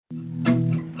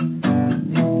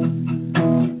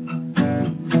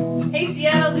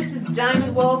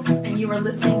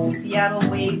You're listening to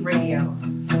Seattle Wave Radio.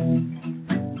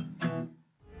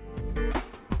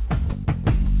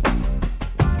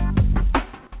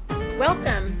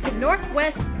 Welcome to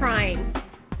Northwest Prime,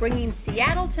 bringing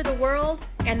Seattle to the world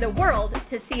and the world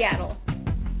to Seattle.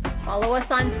 Follow us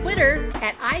on Twitter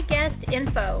at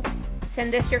iGuestInfo.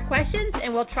 Send us your questions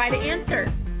and we'll try to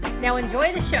answer. Now enjoy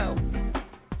the show.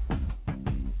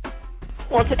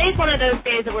 Well, today's one of those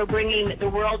days that we're bringing the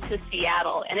world to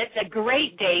Seattle, and it's a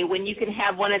great day when you can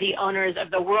have one of the owners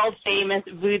of the world-famous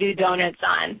Voodoo Donuts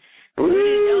on. Voodoo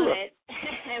Donut.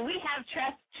 And we have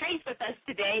Trace with us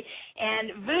today,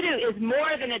 and Voodoo is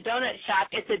more than a donut shop.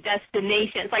 It's a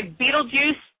destination. It's like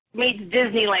Beetlejuice meets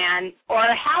Disneyland, or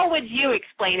how would you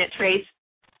explain it, Trace?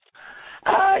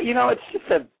 It's just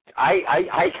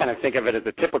I kind of think of it as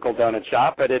a typical donut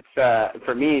shop, but it's,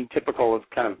 for me, typical has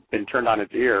kind of been turned on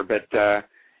its ear, but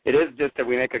it is just that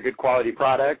we make a good quality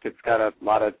product. It's got a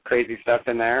lot of crazy stuff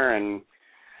in there, and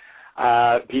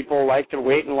people like to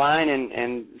wait in line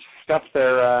and stuff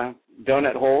their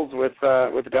donut holes with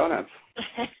donuts.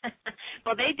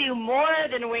 Well, they do more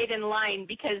than wait in line,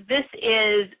 because this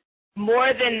is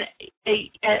more than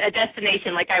a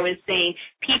destination, like I was saying.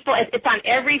 It's on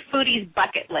every foodie's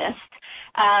bucket list.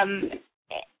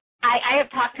 I have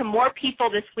talked to more people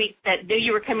this week that knew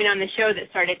you were coming on the show that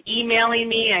started emailing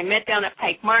me. I met down at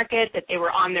Pike Market that they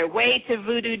were on their way to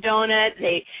Voodoo Donut.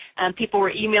 People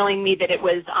were emailing me that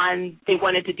they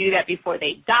wanted to do that before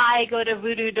they die, go to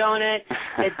Voodoo Donut,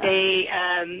 that they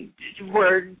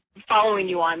were following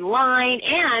you online.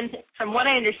 And from what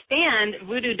I understand,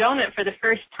 Voodoo Donut for the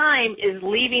first time is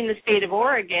leaving the state of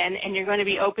Oregon, and you're going to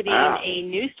be opening a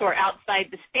new store outside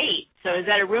the state. So is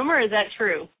that a rumor, or is that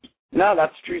true? No,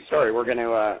 that's a true story. We're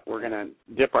gonna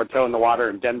dip our toe in the water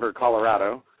in Denver,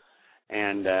 Colorado,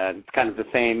 and it's kind of the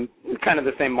same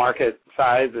market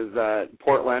size as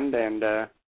Portland. And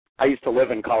I used to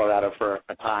live in Colorado for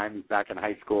a time back in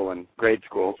high school and grade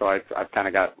school, so I've kind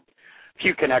of got a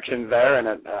few connections there,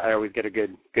 and I always get a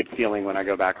good feeling when I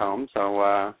go back home.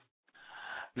 So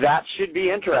that should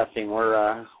be interesting.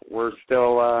 We're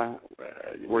still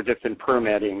we're just in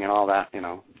permitting and all that,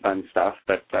 fun stuff.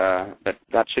 But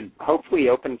that should hopefully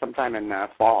open sometime in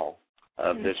fall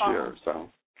of this year. So,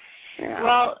 yeah.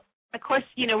 Well, of course,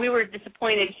 we were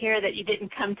disappointed here that you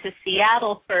didn't come to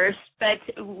Seattle first, but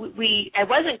I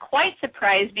wasn't quite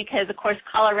surprised because, of course,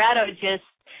 Colorado just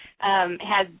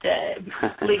had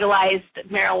legalized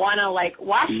marijuana like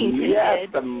Washington did. Yes,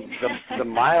 the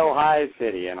mile-high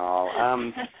city and all.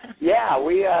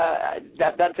 We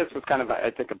that just was kind of, I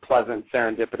think, a pleasant,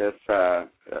 serendipitous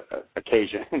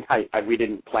occasion. We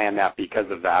didn't plan that because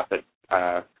of that, but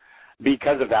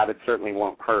because of that, it certainly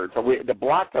won't hurt. So the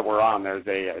block that we're on,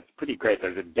 it's pretty great.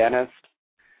 There's a dentist,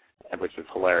 which is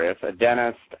hilarious,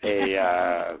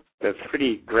 this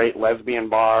pretty great lesbian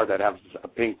bar that has a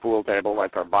pink pool table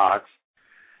like our box,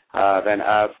 then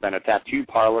us, then a tattoo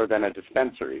parlor, then a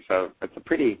dispensary. So it's a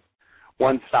pretty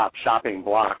one-stop shopping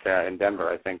block in Denver.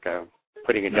 I think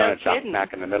putting a donut shop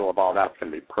smack in the middle of all that's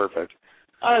going to be perfect.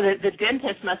 Oh, the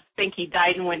dentist must think he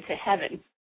died and went to heaven.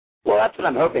 Well, that's what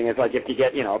I'm hoping. Is like if you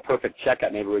get a perfect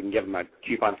checkup, maybe we can give him a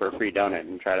coupon for a free donut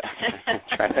and try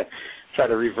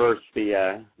to reverse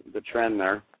the trend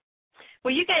there.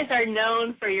 Well, you guys are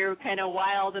known for your kind of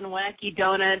wild and wacky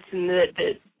donuts and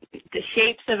the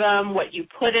shapes of them, what you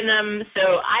put in them. So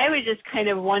I was just kind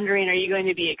of wondering, are you going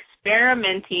to be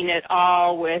experimenting at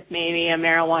all with maybe a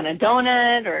marijuana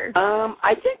donut or?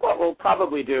 I think what we'll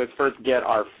probably do is first get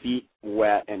our feet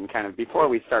wet and kind of before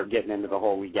we start getting into the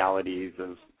whole legalities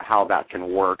of how that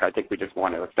can work. I think we just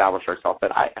want to establish ourselves.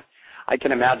 But I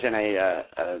can imagine a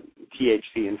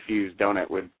THC-infused donut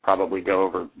would probably go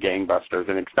over gangbusters,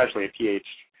 and especially a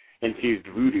THC-infused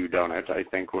Voodoo donut, I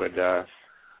think would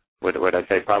I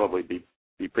say probably be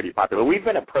pretty popular. We've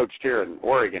been approached here in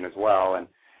Oregon as well, and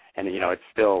it's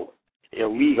still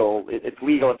illegal. It's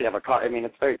legal if you have a car. I mean,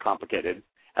 it's very complicated,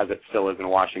 as it still is in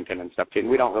Washington and stuff too. And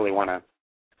we don't really want to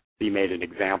be made an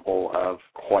example of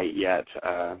quite yet,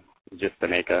 just to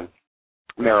make a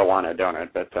marijuana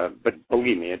donut. But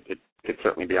believe me, it could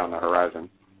certainly be on the horizon.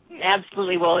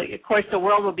 Absolutely. Well, of course, the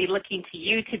world will be looking to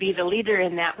you to be the leader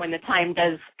in that when the time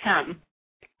does come.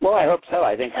 Well, I hope so.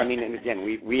 I think. I mean, and again,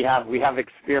 we have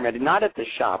experimented, not at the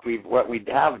shop. What we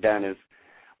have done is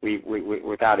we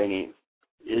without any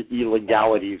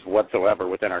illegalities whatsoever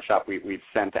within our shop, we've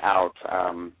sent out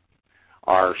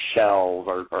our shells,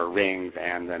 our rings,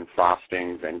 and then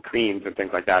frostings and creams and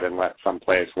things like that, and let some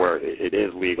place where it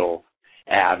is legal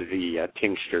add the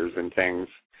tinctures and things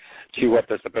to what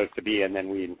they're supposed to be, and then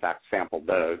we in fact sampled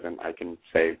those, and I can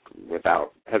say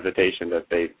without hesitation that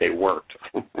they worked.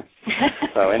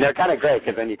 So, and they're kind of great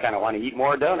because then you kind of want to eat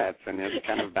more donuts, and it's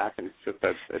kind of back, and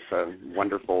it's a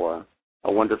wonderful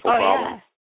problem. Yeah.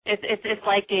 It's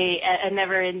like a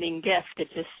never-ending gift.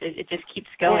 It just keeps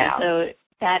going. Yeah. So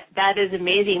that is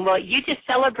amazing. Well, you just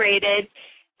celebrated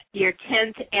your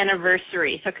 10th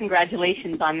anniversary, so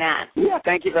congratulations on that. Yeah,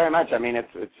 thank you very much. I mean,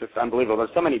 it's just unbelievable. There's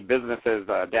so many businesses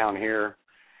down here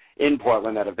in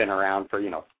Portland that have been around for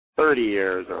 30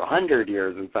 years or 100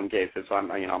 years in some cases. So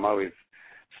I'm always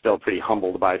still pretty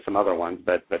humbled by some other ones,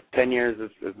 but 10 years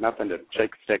is nothing to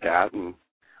shake a stick at, and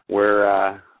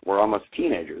we're almost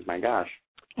teenagers. My gosh.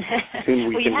 Soon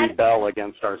we can rebel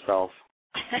against ourselves.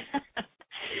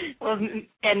 Well,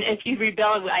 and if you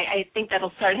rebel, I think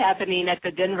that'll start happening at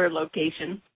the Denver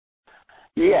location.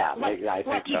 Yeah, I think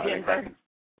lucky so. Denver.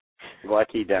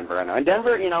 Lucky Denver. I know. And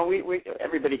Denver, we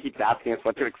everybody keeps asking us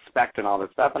what to expect and all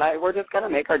this stuff, and we're just going to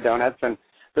make our donuts, and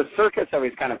the circus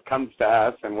always kind of comes to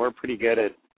us, and we're pretty good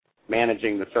at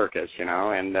managing the circus,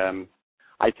 and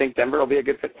I think Denver will be a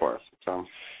good fit for us. So.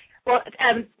 Well,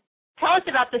 tell us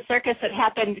about the circus that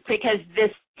happened, because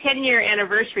this 10-year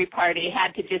anniversary party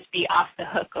had to just be off the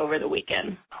hook over the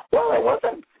weekend. Well, it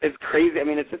wasn't as crazy. I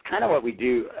mean, it's just kind of what we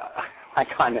do, like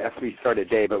on every sort of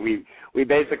day, but we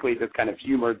basically just kind of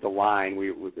humored the line.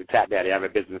 We Cat Daddy, I have a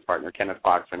business partner, Kenneth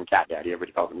Fox, and Cat Daddy,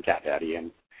 everybody calls him Cat Daddy,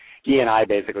 and he and I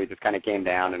basically just kind of came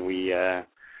down and we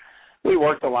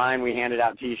worked the line. We handed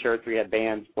out T-shirts. We had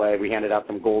bands play. We handed out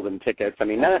some golden tickets. I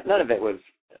mean, none of it was.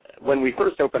 When we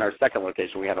first opened our second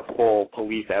location, we had a full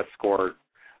police escort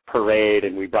parade,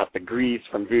 and we brought the grease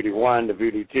from Voodoo 1 to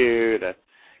Voodoo 2 to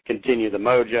continue the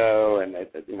mojo, and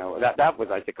that was,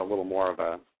 I think, a little more of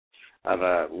a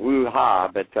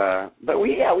woo-ha, but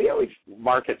we always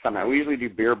mark it somehow. We usually do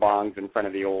beer bongs in front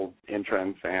of the old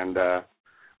entrance, and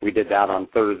we did that on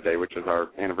Thursday, which is our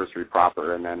anniversary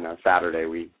proper, and then Saturday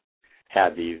we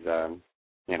had these,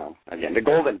 again, the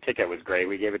golden ticket was great.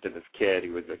 We gave it to this kid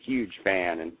who was a huge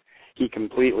fan, and he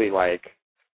completely he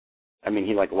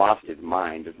lost his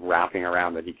mind just wrapping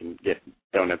around that he can get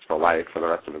donuts for life for the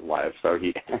rest of his life. So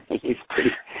he's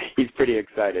pretty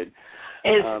excited.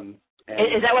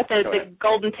 Is that what the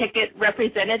golden ticket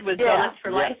represented, was donuts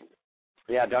for life?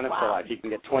 Yeah, donuts for life. You can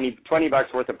get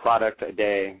 $20 worth of product a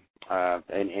day,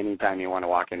 and any time you want to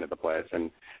walk into the place.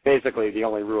 And basically the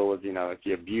only rule is, if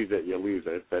you abuse it, you lose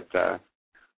it. But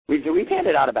we've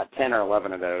handed out about 10 or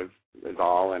 11 of those is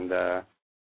all, and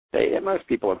most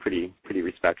people are pretty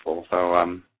respectful.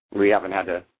 So we haven't had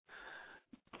to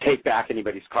take back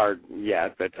anybody's card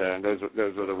yet, but those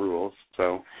are the rules.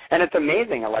 So, and it's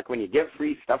amazing, like when you give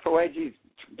free stuff away, geez,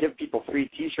 give people free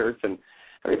T-shirts, and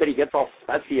everybody gets all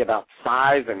fussy about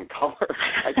size and color.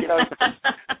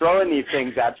 Throwing these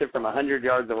things at you from 100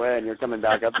 yards away, and you're coming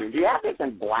back up to me. Do you have this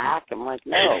in black? I'm like,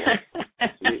 no.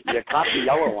 You caught the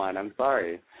yellow one. I'm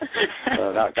sorry.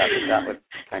 So that was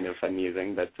kind of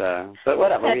amusing, but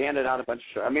whatever. We handed out a bunch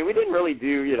of. I mean, we didn't really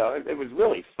do. It was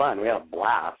really fun. We had a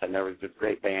blast, and there was just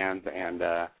great bands and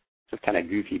just kind of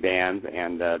goofy bands,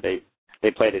 and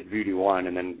they played at Voodoo 1,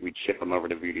 and then we'd ship them over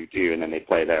to Voodoo 2, and then they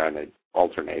play there and they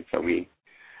alternate. So we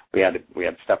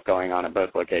had stuff going on at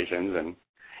both locations,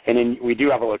 and we do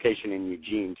have a location in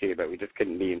Eugene too, but we just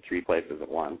couldn't be in three places at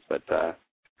once.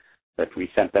 But we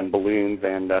sent them balloons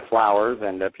and flowers,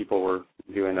 and people were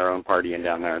doing their own partying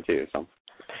down there too. So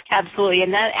absolutely,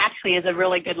 and that actually is a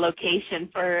really good location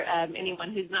for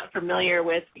anyone who's not familiar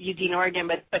with Eugene, Oregon.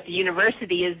 But the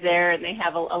university is there, and they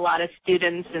have a lot of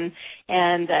students, and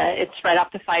it's right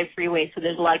off the 5 freeway, so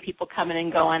there's a lot of people coming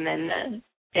and going, and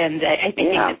I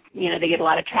think they get a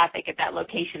lot of traffic at that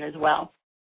location as well.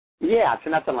 Yeah, it's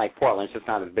nothing like Portland. It's just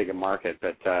not as big a market,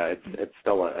 but it's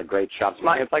still a great shop.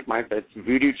 It's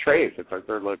Voodoo Trace. It's our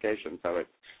third location, so it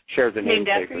shares a name. Named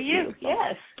after you, so.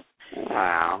 Yes.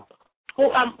 Wow.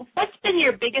 Well, what's been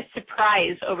your biggest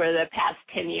surprise over the past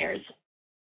 10 years?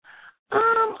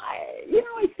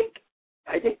 I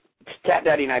think Cat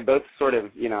Daddy and I both sort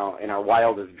of, in our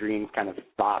wildest dreams kind of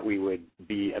thought we would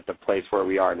be at the place where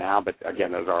we are now, but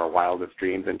again, those are our wildest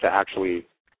dreams, and to actually,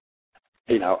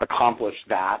 accomplish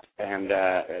that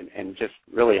and just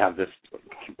really have this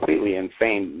completely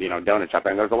insane, donut shop.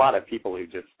 And there's a lot of people who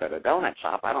just said, a donut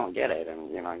shop, I don't get it, and,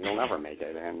 you'll never make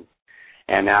it.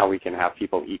 And now we can have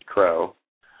people eat crow.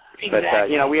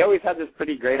 Exactly. But, we always had this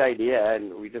pretty great idea,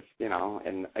 and we just,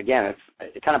 and again,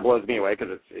 it kind of blows me away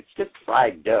because it's just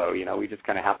fried dough. We just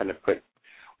kind of happen to put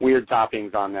weird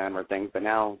toppings on them or things, but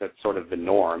now that's sort of the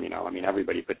norm,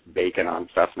 everybody puts bacon on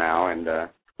stuff now, and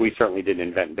we certainly didn't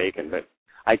invent bacon, but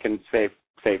I can say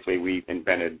safely we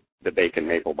invented the bacon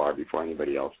maple bar before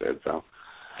anybody else did, so.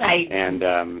 And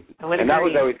that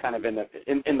was always kind of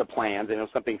in the plans. You know,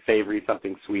 something savory,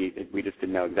 something sweet. We just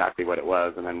didn't know exactly what it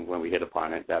was, and then when we hit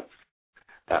upon it,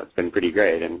 that's been pretty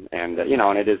great. And you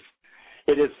know, and it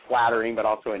is flattering, but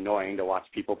also annoying to watch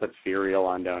people put cereal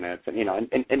on donuts, and you know,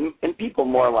 and people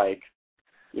more like,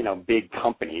 you know, big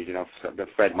companies, you know, the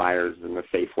Fred Meyers and the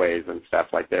Safeways and stuff,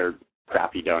 like their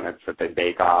crappy donuts that they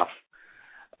bake off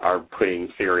are putting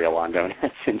cereal on donuts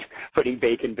and putting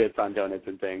bacon bits on donuts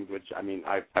and things, which, I mean,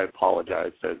 I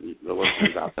apologize to the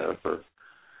listeners out there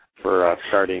for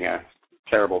starting a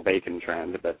terrible bacon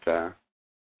trend, but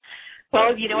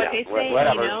well, you know what they say,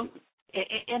 whatever. You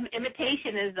know,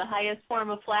 imitation is the highest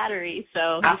form of flattery,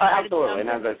 so absolutely. And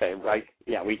as I say, like,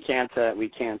 yeah, we can't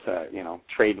you know,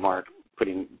 trademark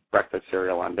putting breakfast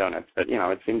cereal on donuts, but you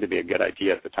know, it seemed to be a good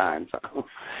idea at the time. So,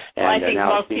 and I think now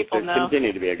most it seems people to know.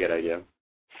 continue to be a good idea.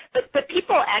 But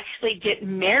people actually get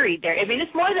married there. I mean,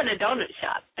 it's more than a donut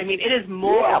shop. I mean, it is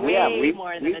more, way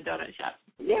more than a donut shop.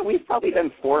 Yeah, we've probably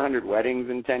done 400 weddings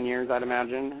in 10 years, I'd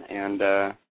imagine. And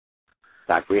in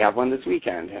fact, we have one this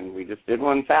weekend, and we just did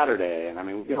one Saturday. And I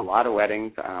mean, we get a lot of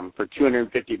weddings. For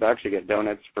 $250, you get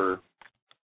donuts for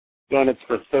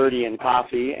 30 and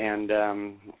coffee, and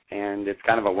it's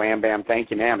kind of a wham bam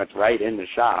thank you ma'am. It's right in the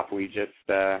shop. We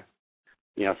just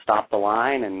you know, stop the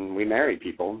line and we marry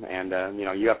people, and you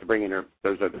know, you have to bring in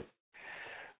there's a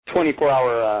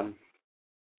 24-hour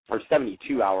or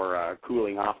 72-hour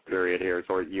cooling off period here,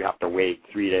 so you have to wait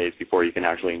 3 days before you can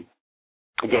actually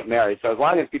get married. So as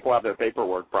long as people have their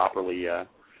paperwork properly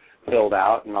filled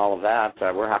out and all of that,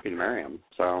 we're happy to marry them.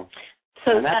 So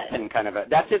and that's been kind of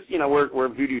that's just, you know, we're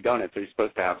Voodoo Donuts. They're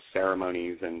supposed to have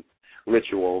ceremonies and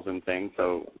rituals and things.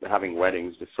 So having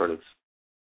weddings just sort of,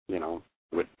 you know,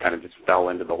 would kind of just fell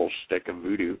into the whole shtick of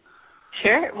Voodoo.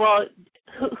 Sure. Well,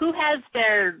 who has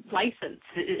their license?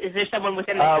 Is there someone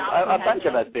within the shop? A bunch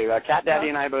of us do. Cat Daddy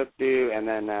and I both do, and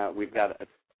then we've got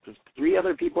just 3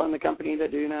 other people in the company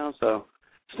that do now. So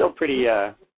still pretty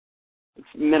it's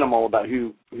minimal about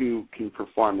who can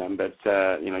perform them, but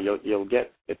you know, you'll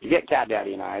get, if you get Cat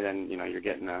Daddy and I, then you know, you're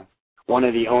getting one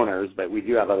of the owners, but we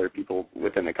do have other people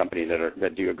within the company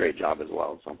that do a great job as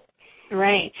well. So.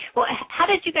 Right. Well, how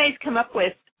did you guys come up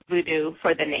with Voodoo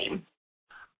for the name?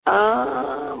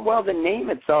 Well, the name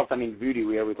itself, I mean, Voodoo,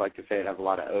 we always like to say it has a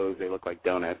lot of O's. They look like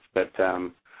donuts. But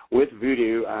with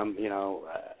Voodoo, you know,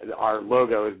 our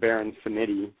logo is Baron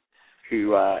Samedi,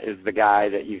 who is the guy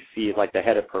that you see as like the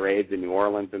head of parades in New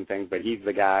Orleans and things. But he's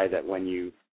the guy that when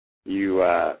you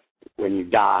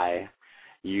die,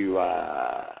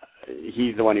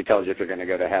 he's the one who tells you if you're going to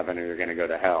go to heaven or you're going to go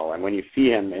to hell. And when you see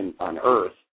him on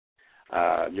Earth,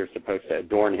 you're supposed to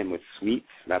adorn him with sweets.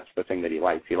 That's the thing that he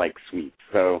likes. He likes sweets.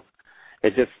 So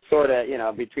it just sort of, you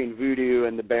know, between Voodoo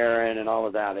and the Baron and all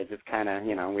of that, it just kind of,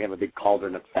 you know, we have a big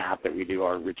cauldron of fat that we do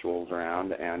our rituals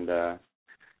around, and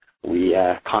we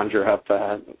conjure up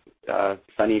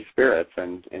sunny spirits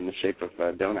and in the shape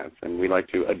of donuts. And we like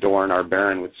to adorn our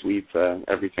Baron with sweets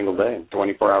every single day,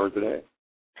 24 hours a day.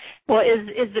 Well,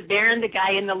 is the Baron the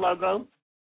guy in the logo?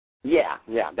 Yeah,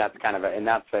 that's kind of and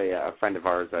that's a friend of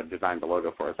ours designed the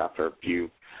logo for us after a few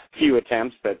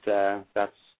attempts, but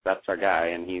that's our guy,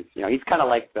 and he's kind of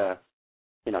like the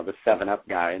 7-Up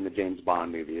guy in the James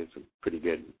Bond movie. Is a pretty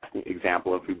good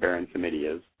example of who Baron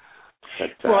Samedi is.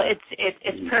 But, well,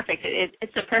 it's perfect.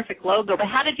 It's a perfect logo. But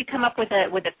how did you come up with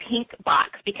a pink box?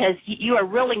 Because you are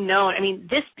really known. I mean,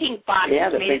 this pink box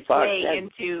has made its way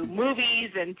into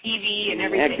movies and TV and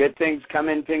everything. Yeah, good things come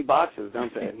in pink boxes,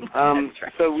 don't they? That's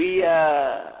right. So we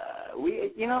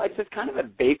you know, it's just kind of a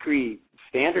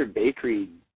standard bakery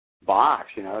box.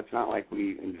 You know, it's not like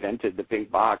we invented the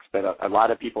pink box, but a lot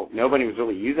of people, nobody was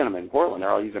really using them in Portland. They're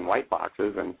all using white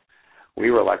boxes, and we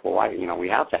were like, well, why? You know, we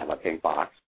have to have a pink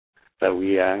box. So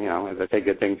we, you know, as I say,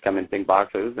 good things come in pink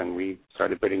boxes, and we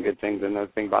started putting good things in those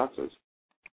pink boxes.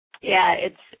 Yeah,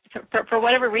 it's for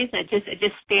whatever reason, it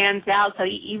just stands out. So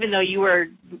even though you were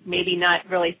maybe not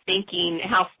really thinking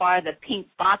how far the pink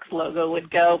box logo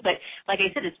would go, but like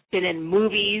I said, it's been in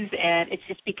movies, and it's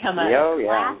just become a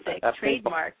classic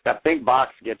trademark. That pink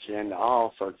box gets you into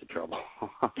all sorts of trouble.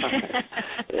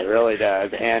 It really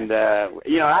does. And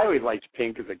you know, I always liked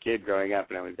pink as a kid growing up,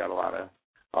 and I always got a lot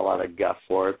of guff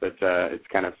for it, but it's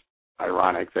kind of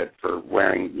ironic that for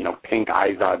wearing, you know, pink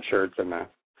Izod shirts in the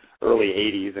early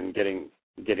 80s and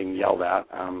getting yelled at,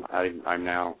 I'm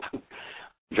now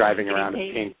driving around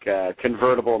a pink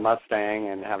convertible Mustang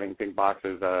and having pink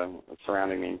boxes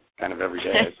surrounding me kind of every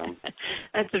day. So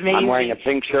that's amazing. I'm wearing a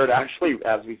pink shirt actually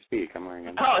as we speak. I'm wearing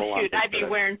a shoot, I'd be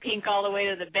wearing pink all the way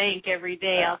to the bank every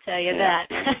day, I'll tell you that.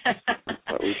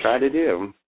 That's what we try to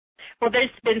do. Well,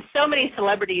 there's been so many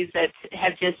celebrities that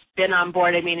have just been on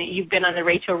board. I mean, you've been on the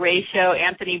Rachel Ray show.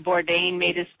 Anthony Bourdain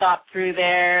made a stop through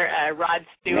there. Rod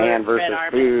Stewart, Man versus Fred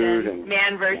Armisen, Food, and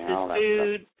Man versus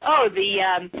Food. Oh, the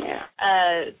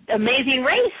Amazing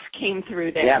Race came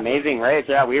through there. Yeah, Amazing Race.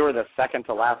 Yeah, we were the second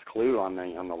to last clue on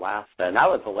the last, and that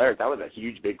was hilarious. That was a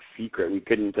huge big secret. We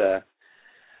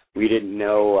didn't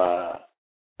know.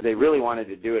 They really wanted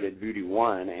to do it at Voodoo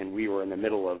 1, and we were in the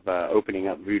middle of opening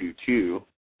up Voodoo 2,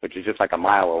 which is just like a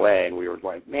mile away, and we were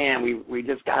like, man, we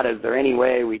just got it. Is there any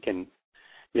way we can,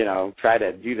 try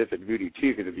to do this at Voodoo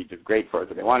 2 because it'd be just great for us.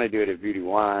 But they want to do it at Voodoo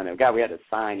 1. And God, we had to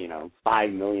sign,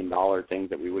 $5 million things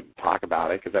that we wouldn't talk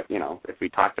about it because, if we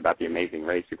talked about the Amazing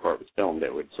Race before it was filmed,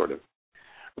 it would sort of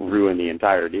ruin the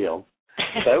entire deal.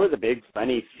 So it was a big,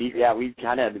 funny secret. Yeah, we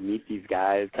kind of had to meet these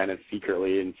guys kind of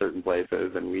secretly in certain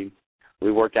places, and we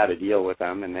worked out a deal with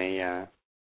them, and they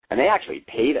actually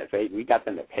paid us. We got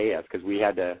them to pay us because we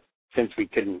had to, since we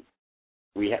couldn't,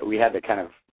 we had to kind of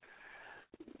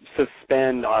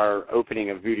suspend our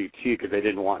opening of Voodoo 2 because they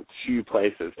didn't want two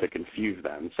places to confuse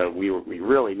them. So we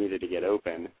really needed to get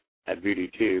open at Voodoo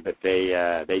 2, but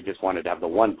they just wanted to have the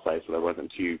one place so there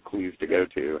wasn't two clues to go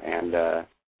to, and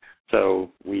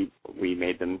so we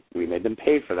made them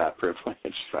pay for that privilege.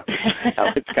 So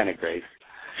that was kind of great.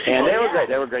 And they were great.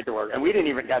 They were great to work. And we didn't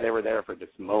even they were there for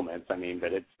just moments. I mean,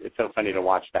 but it's so funny to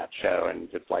watch that show and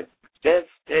it's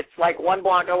like one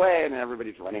block away and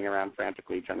everybody's running around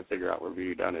frantically trying to figure out where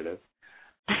Voodoo Donut is.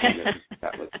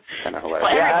 That was kind of hilarious.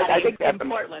 Well, I think in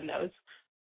Portland knows.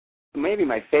 Maybe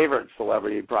my favorite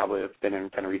celebrity probably that's been in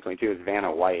kind of recently too is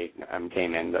Vanna White.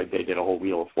 Came in. They did a whole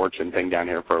Wheel of Fortune thing down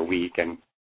here for a week and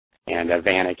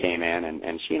Vanna came in,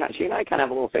 and she and I kind of have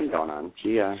a little thing going on.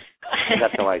 She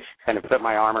got to kind of put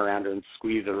my arm around her and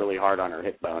squeeze her really hard on her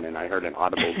hip bone, and I heard an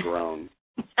audible groan.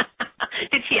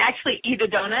 Did she actually eat a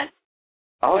donut?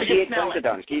 Oh, she ate tons of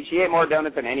donuts. She ate more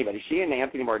donuts than anybody. She and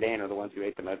Anthony Bourdain are the ones who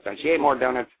ate the most donuts. She ate more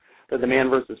donuts than the Man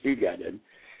versus Food guy did.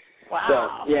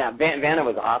 Wow. So, yeah, Vanna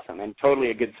was awesome and totally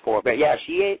a good sport. But, yeah,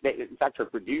 she ate. In fact, her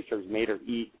producers made her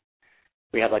eat.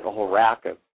 We had a whole rack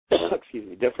of,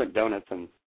 different donuts, and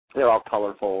they're all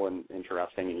colorful and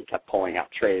interesting, and he kept pulling out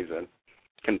trays of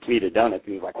completed donuts.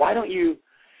 And he was like, why don't you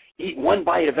eat one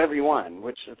bite of every one,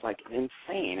 which is,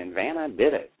 insane. And Vanna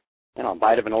did it. A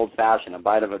bite of an old-fashioned, a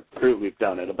bite of a Fruit Loop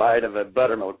donut, a bite of a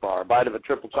buttermilk bar, a bite of a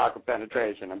triple chocolate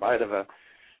penetration, a bite of a,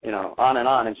 on and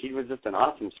on. And she was just an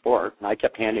awesome sport. And I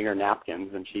kept handing her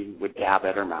napkins, and she would dab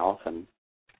at her mouth. And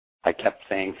I kept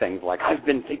saying things like, I've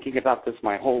been thinking about this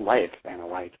my whole life, Vanna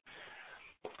White.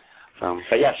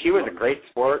 But yeah, she was a great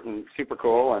sport and super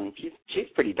cool, and she's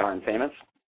pretty darn famous.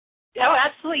 Oh,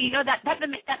 absolutely.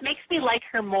 That makes me like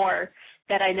her more.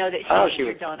 That I know that she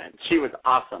ate donuts. She was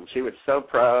awesome. She was so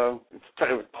pro. It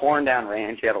was pouring down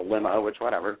rain. She had a limo, which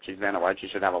whatever. She's Vanna White. She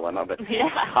should have a limo, but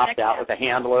hopped out with a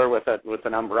handler with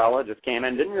an umbrella. Just came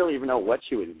in. Didn't really even know what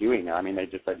she was doing there. I mean, they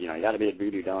just said, you got to be at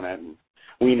Voodoo Donut, and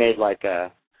we made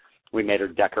we made her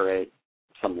decorate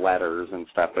some letters and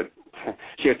stuff, but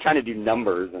she was trying to do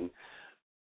numbers and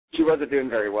she wasn't doing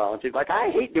very well, and she's like, I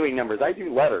hate doing numbers. I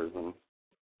do letters, and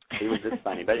it was just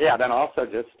funny. But, yeah, then also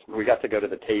we got to go to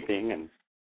the taping, and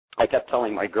I kept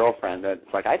telling my girlfriend that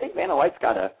it's I think Vanna White's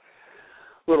got a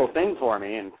little thing for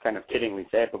me, and kind of kiddingly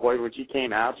said, but, boy, when she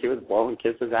came out, she was blowing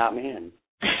kisses at me and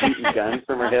shooting guns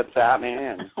from her hips at me.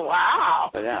 And, wow.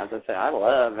 But, yeah, as I say, I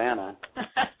love Vanna.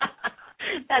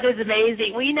 That is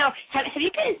amazing. Well, have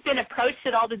you guys been approached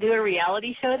at all to do a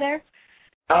reality show there?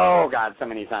 Oh, God, so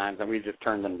many times, and we've just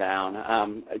turned them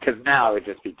down because now it would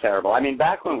just be terrible. I mean,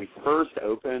 back when we first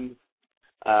opened,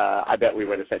 I bet we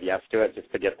would have said yes to it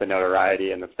just to get the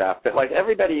notoriety and the stuff. But,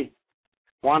 everybody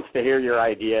wants to hear your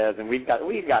ideas, and we've got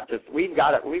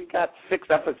 6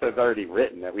 episodes already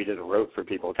written that we just wrote for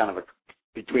people, kind of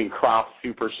between Crop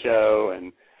Super Show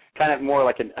and kind of more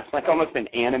like almost an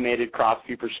animated Crop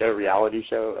Super Show reality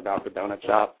show about the donut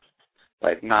shop.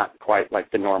 Not quite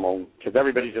like the normal, because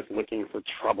everybody's just looking for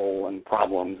trouble and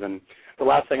problems. And the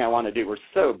last thing I want to do, we're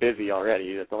so busy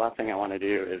already, that the last thing I want to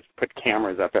do is put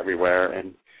cameras up everywhere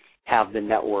and have the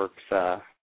networks,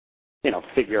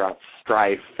 figure out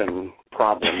strife and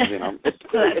problems.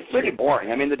 It's pretty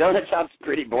boring. I mean, the donut shop's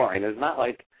pretty boring. There's not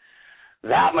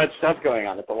that much stuff going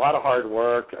on. It's a lot of hard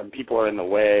work. People are in the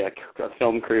way. A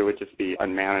film crew would just be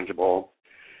unmanageable.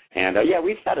 And,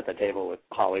 we've sat at the table with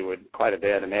Hollywood quite a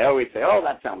bit, and they always say, oh,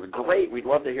 that sounds great. We'd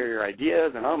love to hear your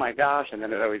ideas, and oh, my gosh. And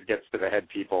then it always gets to the head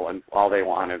people, and all they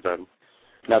want is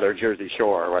another Jersey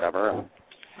Shore or whatever.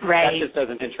 Right. That just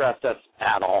doesn't interest us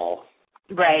at all.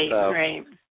 Right, right.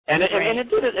 And it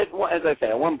did it, as I say,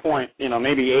 at one point,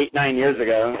 maybe 8-9 years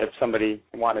ago, if somebody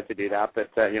wanted to do that. But,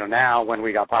 now when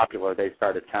we got popular, they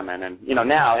started coming. And,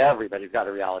 now everybody's got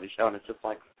a reality show, and it's just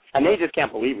like, and they just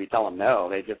can't believe we tell them no.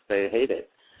 They hate it.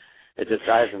 It just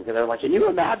drives them because they're like, can you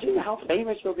imagine how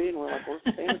famous you'll be? And we're like, we're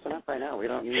famous enough right now. We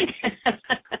don't, and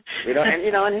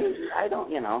I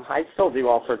don't, I still do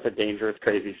all sorts of dangerous,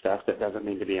 crazy stuff that doesn't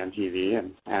need to be on TV.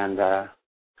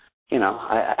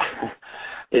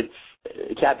 It's,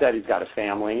 Cat Daddy's got a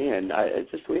family, and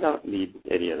we don't need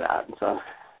any of that. So.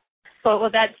 Well,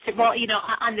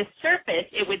 on the surface,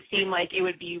 it would seem like it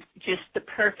would be just the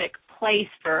perfect place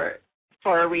for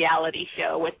a reality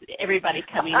show with everybody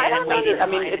coming in and waiting.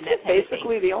 It's just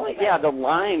basically the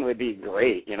line would be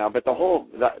great, but the whole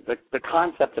the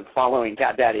concept of following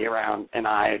Cat Daddy around and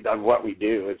I on what we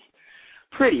do is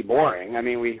pretty boring. I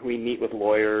mean, we meet with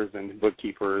lawyers and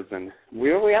bookkeepers, and we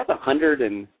have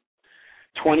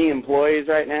 120 employees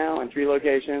right now in 3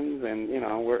 locations, and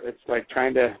it's like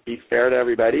trying to be fair to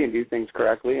everybody and do things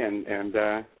correctly and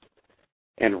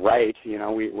right.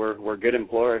 We're good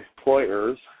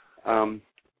employers. I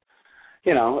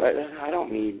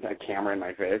don't need a camera in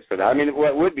my face for that. I mean,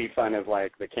 what would be fun is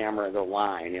like the camera, the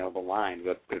line. The line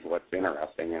is what's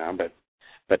interesting.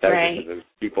 But that's right. Because there's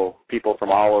people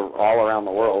from all around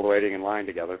the world waiting in line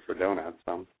together for donuts.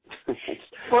 So.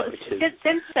 Well,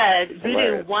 since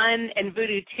Voodoo 1 and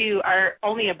Voodoo 2 are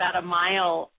only about a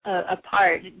mile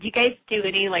apart, do you guys do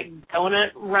any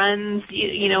donut runs?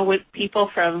 With people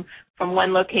from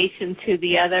one location to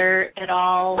the other at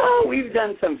all? Oh, we've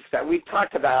done some stuff. We've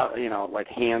talked about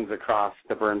hands across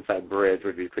the Burnside Bridge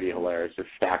would be pretty hilarious. Just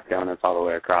stack donuts all the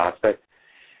way across, but.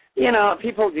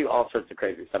 People do all sorts of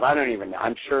crazy stuff. I don't even know.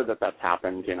 I'm sure that that's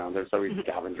happened. There's always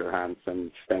scavenger hunts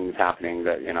and things happening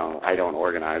that, I don't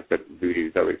organize, but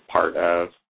Voodoo's always part of.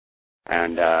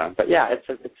 And, but yeah,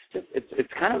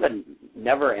 it's kind of a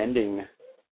never ending,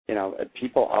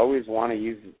 people always want to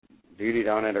use Voodoo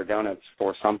Donut or donuts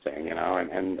for something,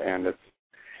 and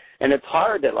it's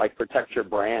hard to protect your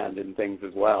brand and things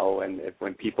as well. And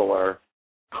when people are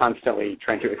constantly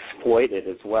trying to exploit it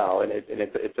as well, and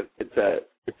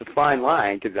it's a fine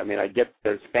line because I get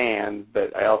there's fans,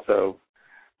 but I also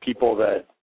people that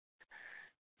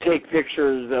take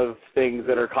pictures of things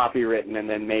that are copywritten and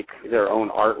then make their own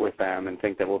art with them and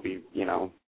think that we'll be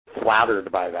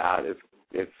flattered by that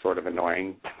is sort of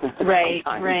annoying. Right,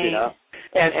 right.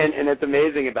 And it's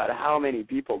amazing about how many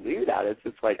people do that. It's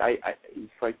just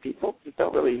people just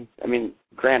don't really.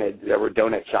 Granted, there were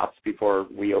donut shops before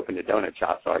we opened a donut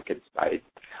shop, so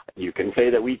you can say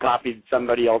that we copied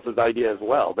somebody else's idea as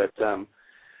well. But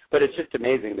it's just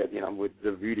amazing that with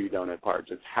the Voodoo donut part,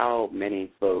 just how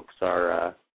many folks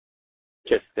are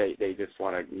they just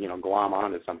want to glom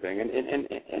onto something, and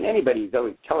anybody's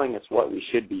always telling us what we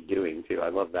should be doing too. I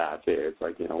love that too. It's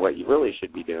what you really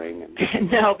should be doing. And,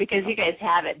 no, because you guys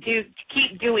have it.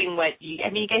 Keep doing what you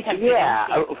guys have. Yeah.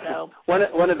 Instinct, so.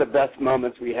 One of the best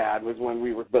moments we had was when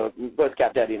we were both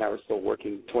Cat Daddy and I were still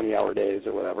working 20-hour days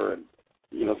or whatever, and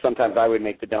sometimes I would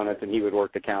make the donuts and he would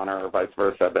work the counter or vice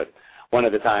versa. But one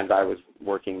of the times I was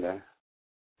working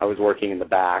in the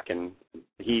back, and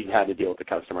he had to deal with the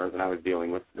customers, and I was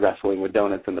wrestling with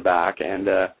donuts in the back, and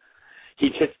he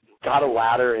just got a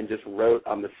ladder and just wrote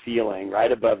on the ceiling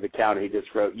right above the counter. He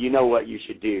just wrote, "You know what you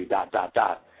should do, ...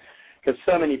 Because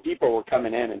so many people were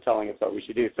coming in and telling us what we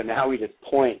should do. So now we just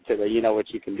point to the, you know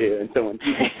what you can do. And so when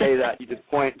people say that, you just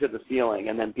point to the ceiling,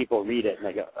 and then people read it, and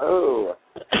they go, oh.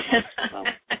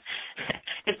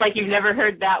 It's like you've never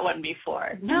heard that one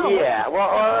before. No. Yeah, well,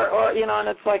 or and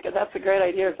it's like, that's a great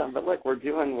idea or something. But look, we're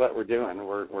doing what we're doing.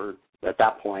 We're at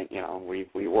that point,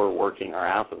 we were working our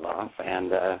asses off,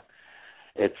 and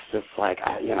it's just like,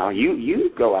 you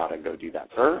go out and go do that,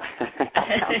 sir.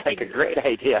 Sounds like a great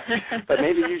idea, but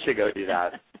maybe you should go do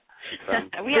that.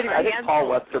 I think Paul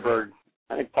Westerberg,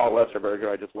 who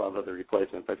I just love of the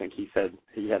replacements, I think he said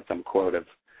he had some quote of,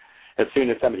 as soon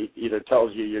as somebody either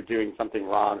tells you you're doing something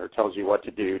wrong or tells you what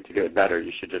to do it better,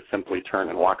 you should just simply turn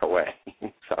and walk away.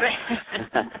 So,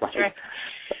 right.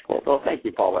 Well, thank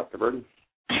you, Paul Westerberg.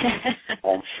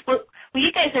 Well,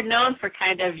 you guys are known for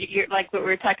kind of your, like what we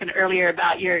were talking earlier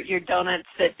about your donuts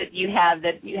that you have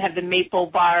the maple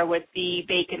bar with the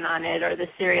bacon on it or the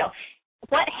cereal.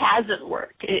 What hasn't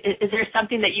worked? Is there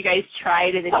something that you guys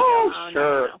tried and then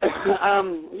sure.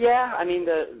 Yeah, I mean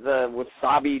the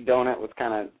wasabi donut was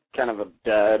kind of a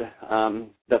dud.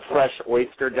 The fresh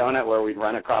oyster donut where we'd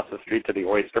run across the street to the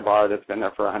oyster bar that's been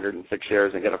there for 106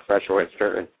 years and get a fresh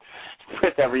oyster, and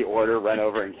with every order run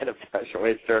over and get a fresh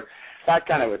oyster. That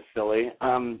kind of was silly.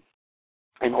 And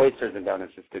oysters and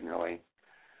donuts just didn't really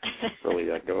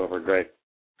go over great.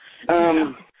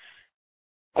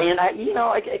 And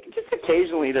just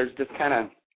occasionally there's just kind of,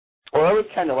 or I always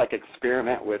kind of like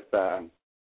experiment with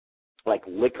like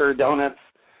liquor donuts.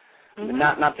 Mm-hmm.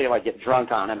 Not to like get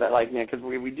drunk on it, but like, because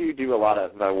we do a lot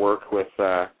of work with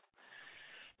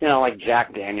like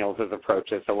Jack Daniels has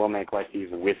approached us, so we'll make like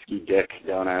these whiskey dick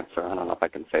donuts, or I don't know if I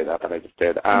can say that, but I just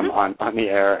did on the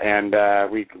air, and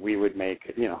we would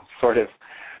make sort of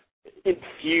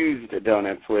infused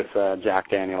donuts with Jack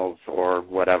Daniels or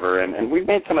whatever, and we've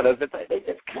made some of those. They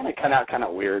just kind of come out kind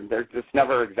of weird. They're just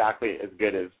never exactly as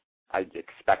good as I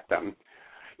expect them,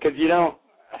 because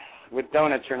with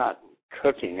donuts you're not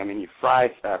cooking. I mean, you fry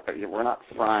stuff, but we're not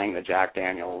frying the Jack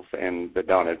Daniels in the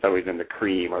donut. It's always in the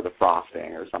cream or the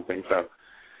frosting or something. So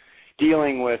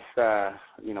dealing with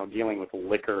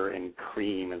liquor and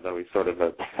cream is always sort of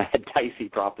a dicey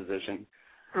proposition.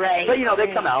 Right. But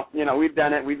they come out. We've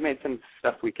done it. We've made some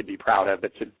stuff we could be proud of,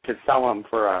 but to sell them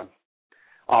for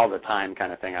all the time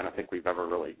kind of thing, I don't think we've ever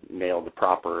really nailed the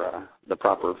proper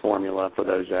formula for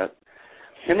those yet.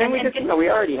 And then we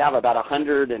already have about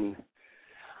 100 and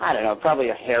I don't know, probably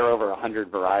a hair over 100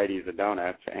 varieties of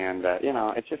donuts, and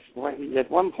it's just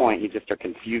at one point you just are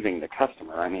confusing the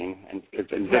customer. I mean, and just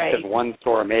because one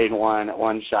store made one at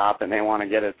one shop and they want to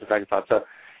get it to second thought. So,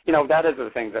 that is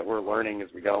the things that we're learning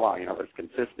as we go along. There's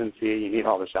consistency. You need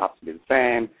all the shops to be the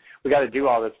same. We got to do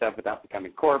all this stuff without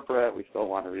becoming corporate. We still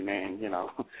want to remain,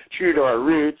 true to our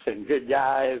roots and good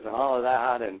guys and all of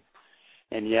that,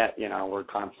 and yet, we're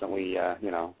constantly,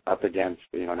 up against,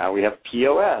 now we have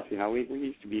POS. We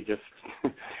used to be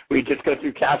we just go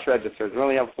through cash registers. We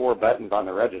only have 4 buttons on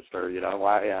the register,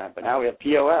 but now we have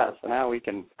POS, and now we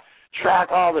can track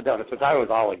all the donuts, which I was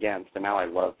all against, and now I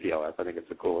love POS. I think it's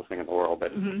the coolest thing in the world.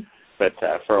 But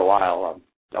for a while,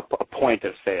 a point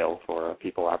of sale for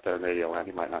people out there in radio land,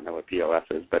 you might not know what POS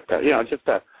is, but, just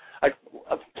a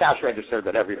cash register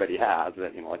that everybody has,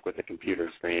 that, like with a computer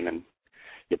screen, and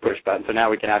you push buttons. So now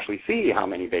we can actually see how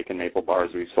many bacon maple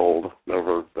bars we sold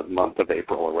over the month of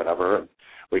April or whatever.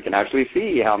 We can actually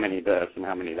see how many this and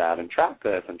how many that, and track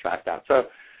this and track that. So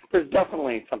there's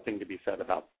definitely something to be said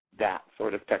about that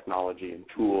sort of technology and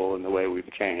tool and the way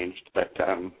we've changed. But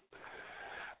I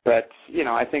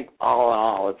think all in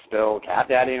all, it's still Cat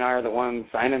Daddy and I are the ones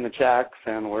signing the checks,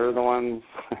 and we're the ones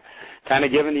kind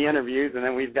of giving the interviews, and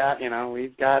then we've got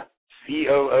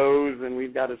COOs, and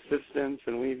we've got assistants,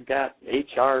 and we've got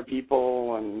HR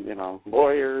people, and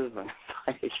lawyers, and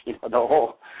the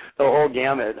whole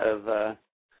gamut of a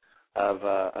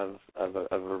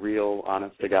real,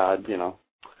 honest to God,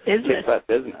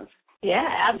 business. Yeah,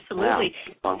 absolutely.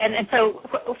 Yeah. And so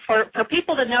for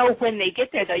people to know when they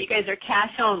get there, though, you guys are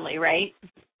cash only, right?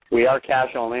 We are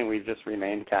cash only, and we've just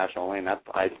remained cash only, and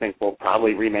I think we'll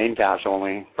probably remain cash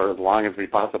only for as long as we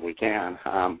possibly can.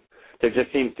 There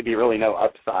just seems to be really no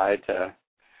upside to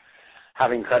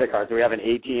having credit cards. We have an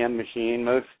ATM machine.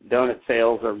 Most donut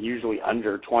sales are usually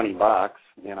under $20,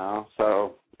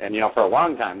 So, and for a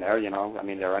long time there,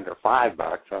 they're under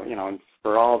 $5. So, and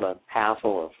for all the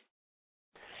hassle of,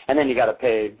 and then you got to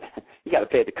pay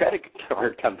the credit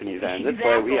card companies. Then that's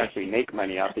why we actually make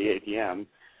money off the ATM.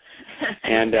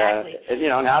 And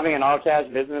and having an all cash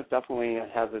business definitely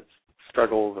has its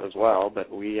struggles as well, but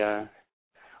we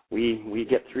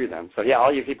get through them. So yeah,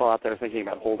 all you people out there thinking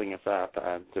about holding us up,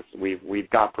 we've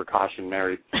got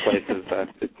precautionary places,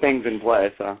 things in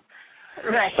place. So.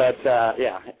 Right. But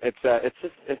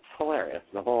it's hilarious,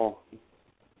 the whole.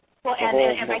 Well,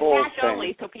 and by cash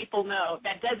only, so people know,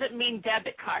 that doesn't mean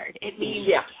debit card. It means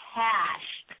cash.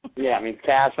 Yeah, it means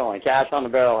cash only, cash on the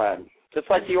barrelhead. Just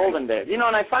like the olden days. And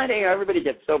I find everybody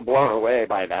gets so blown away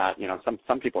by that.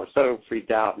 Some people are so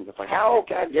freaked out and just like, how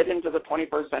can I get into the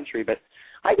 21st century? But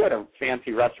I go to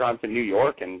fancy restaurants in New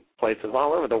York and places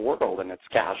all over the world, and it's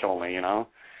cash only,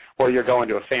 Or you're going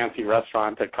to a fancy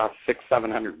restaurant that costs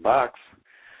 $600-700,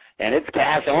 and it's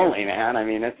cash only, man. I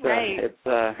mean,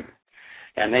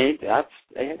 and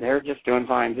they're just doing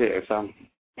fine too. So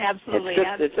absolutely,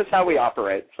 it's just how we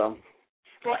operate. So.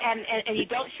 Well, and you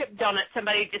don't ship donuts.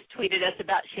 Somebody just tweeted us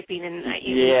about shipping, and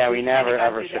we never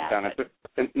ever ship donuts.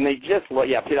 And they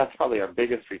that's probably our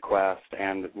biggest request,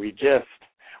 and we've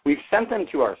sent them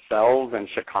to ourselves in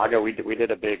Chicago. We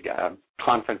did a big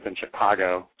conference in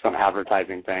Chicago, some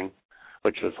advertising thing,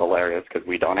 which was hilarious because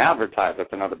we don't advertise.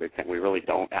 That's another big thing. We really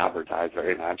don't advertise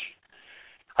very much.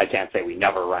 I can't say we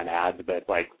never run ads, but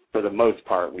for the most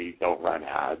part, we don't run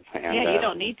ads. And, you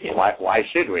don't need to. Why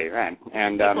should we, right?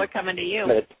 And people are coming to you.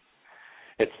 But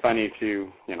it's funny to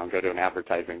go to an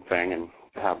advertising thing and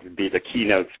be the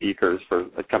keynote speakers for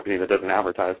a company that doesn't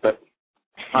advertise. But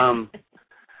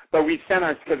we sent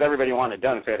because everybody wanted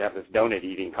donuts. We had to have this donut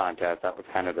eating contest. That was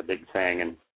kind of the big thing,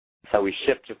 and So we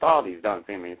shipped just all these donuts.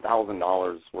 I mean,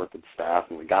 $1,000 worth of stuff,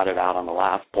 and we got it out on the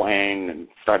last plane, and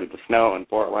started to snow in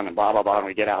Portland, and blah, blah, blah, and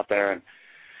we get out there, and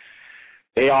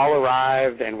they all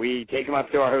arrived, and we take them up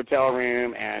to our hotel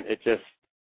room, and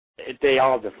they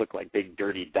all just look like big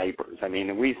dirty diapers. I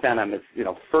mean, we sent them as,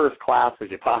 first class as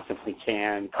you possibly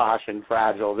can, caution,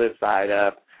 fragile, this side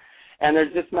up, and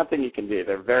there's just nothing you can do.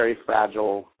 They're very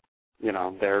fragile,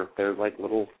 they're like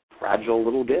little fragile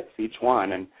little gifts, each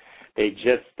one, and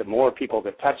the more people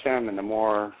that touch them and the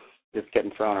more just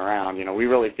getting thrown around, we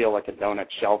really feel like a donut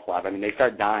shelf life. I mean, they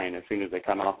start dying as soon as they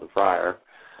come off the fryer.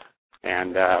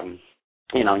 And,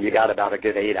 you got about a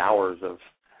good 8 hours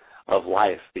of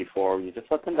life before you just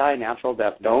let them die a natural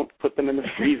death. Don't put them in the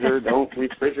freezer. Don't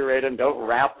refrigerate them. Don't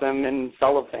wrap them in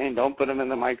cellophane. Don't put them in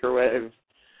the microwave.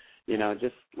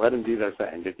 Just let them do their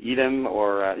thing. Just eat them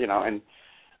and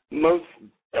most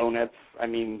donuts, I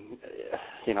mean,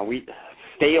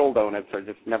 stale donuts are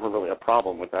just never really a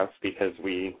problem with us because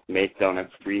we make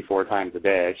donuts 3-4 times a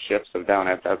day, ships of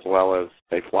donuts, as well as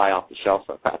they fly off the shelf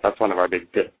so fast. That's one of our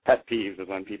big pet peeves is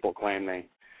when people claim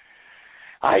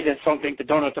I just don't think the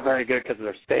donuts are very good because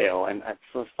they're stale. And it's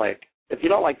just like, if you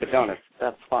don't like the donuts,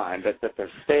 that's fine. But if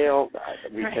they're stale,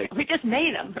 we just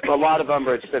made them. A lot of them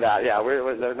are stood out. Yeah,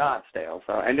 they're not stale.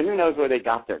 So, and who knows where they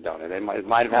got their donut? They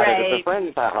might have had it at a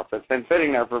friend's house that's been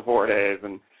sitting there for 4 days,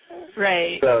 and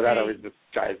so that always just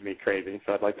drives me crazy.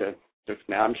 So I'd like to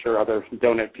now I'm sure other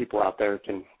donut people out there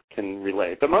can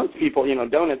relate. But most people,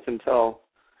 donuts until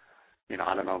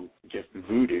I don't know, just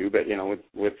Voodoo, but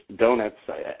with donuts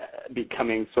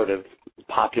becoming sort of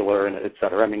popular and et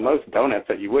cetera. I mean, most donuts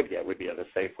that you would get would be at a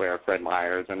Safeway or Fred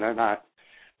Meyer's, and they're not.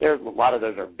 A lot of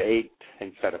those are baked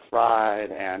instead of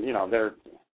fried, and they're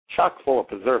chock full of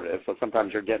preservatives. So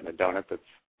sometimes you're getting a donut that's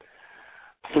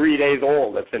 3 days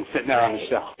old that's been sitting there on the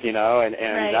shelf,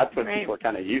 and that's what people are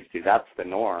kind of used to. That's the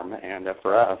norm, and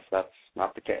for us, that's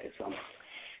not the case. So.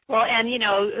 Well, and,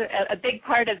 a big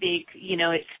part of the,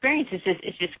 experience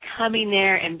is just coming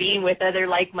there and being with other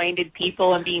like-minded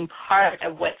people and being part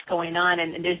of what's going on.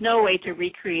 And there's no way to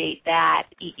recreate that,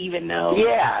 even though.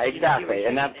 Yeah, exactly.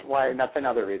 And that's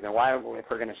another reason why if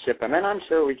we're going to ship them. And I'm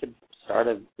sure we could start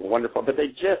a wonderful, but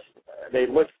they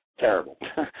look terrible.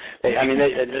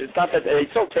 It's not that they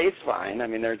still taste fine. I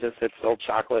mean, it's still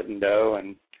chocolate and dough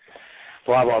and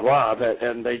blah, blah, blah.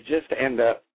 And they just end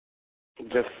up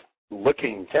just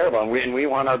looking terrible, and we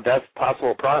want our best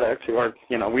possible products.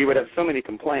 We would have so many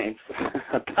complaints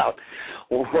about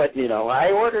what I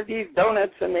ordered these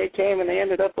donuts and they came and they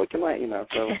ended up looking like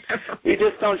So we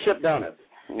just don't ship donuts,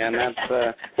 and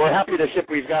that's we're happy to ship.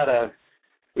 We've got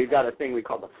a thing we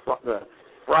call the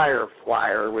Fryer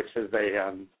Flyer, which is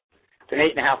it's an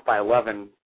 8.5 by 11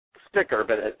 sticker,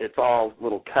 but it's all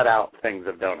little cutout things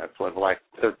of donuts with like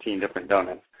 13 different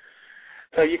donuts.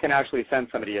 So you can actually send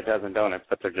somebody a dozen donuts,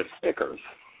 but they're just stickers.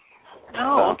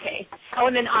 Oh, okay. Oh,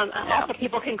 and then also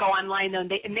people can go online, though,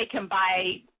 and they can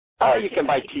buy. Oh, you can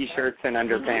buy T-shirts and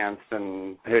underpants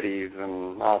and hoodies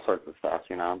and all sorts of stuff,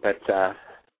 But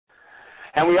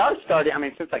and we are starting. I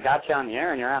mean, since I got you on the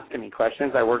air and you're asking me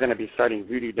questions, we're going to be starting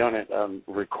Voodoo Donut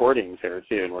recordings here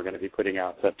too, and we're going to be putting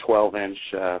out 12-inch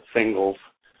singles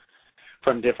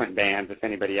from different bands, if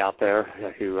anybody out there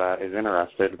who is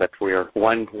interested. But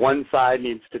one side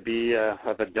needs to be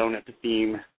of a donut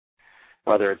theme,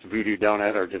 whether it's Voodoo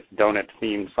Donut or just donut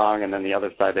themed song, and then the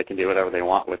other side they can do whatever they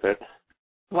want with it.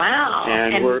 Wow!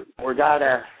 And we've got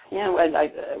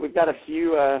a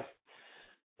few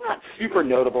not super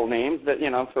notable names, but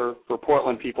for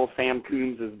Portland people, Sam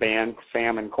Coombs' band,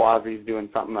 Sam and Quasi's doing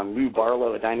something on Lou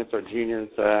Barlow, a Dinosaur Jr.'s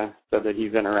said that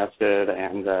he's interested,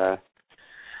 and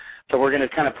so we're going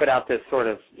to kind of put out this sort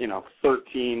of,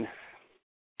 13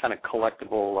 kind of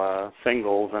collectible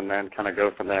singles and then kind of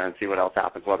go from there and see what else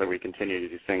happens, whether we continue to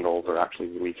do singles or actually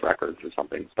release records or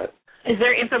something. But is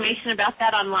there information about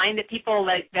that online that people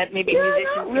that maybe musicians?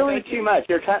 Not really too much.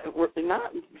 We're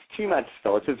not too much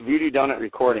still. It's just Voodoo Donut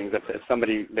recordings. If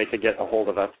somebody, they could get a hold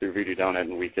of us through Voodoo Donut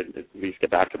and we could at least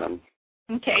get back to them.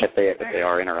 Okay. If they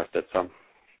are interested. So.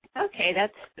 Okay,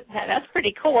 that's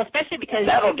pretty cool, especially because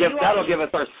that'll give us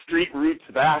our street roots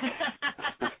back.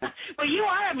 Well, you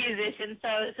are a musician,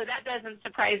 so that doesn't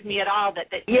surprise me at all. That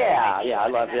I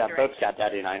love both Cat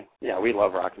Daddy and I. Yeah, we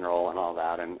love rock and roll and all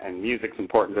that, and music's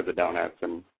important to the donuts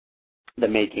and the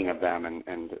making of them,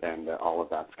 and all of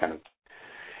that's kind of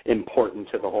important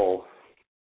to the whole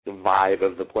vibe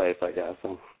of the place, I guess.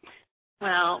 So.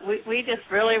 Well, we just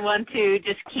really want to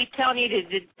just keep telling you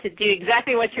to do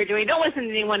exactly what you're doing. Don't listen to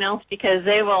anyone else because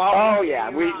they will all. Oh yeah,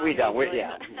 we don't. We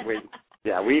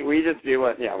just do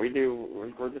what we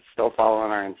do. We're just still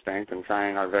following our instinct and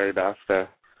trying our very best to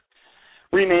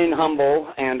remain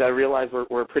humble and realize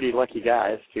we're pretty lucky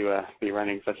guys to be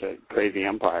running such a crazy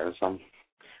empire. So.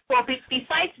 Well,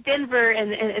 besides Denver,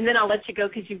 and then I'll let you go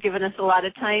because you've given us a lot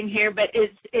of time here. But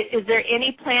is there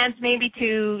any plans maybe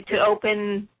to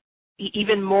open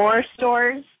even more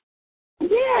stores?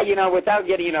 Yeah, without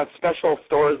getting special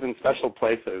stores and special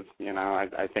places.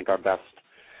 I think our best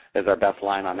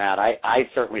line on that. I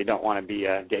certainly don't want to be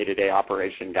a day-to-day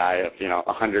operation guy of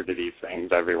 100 of these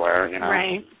things everywhere.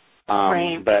 Right.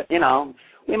 Right. But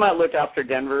we might look after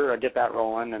Denver or get that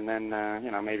rolling, and then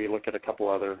maybe look at a couple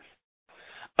other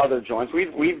joints.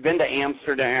 We've been to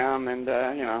Amsterdam,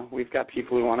 and we've got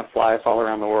people who want to fly us all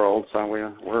around the world. So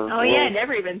we're. I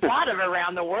never even thought of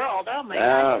around the world. Oh my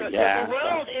gosh! Yeah. The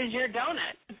world is your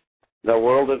donut. The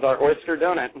world is our oyster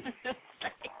donut.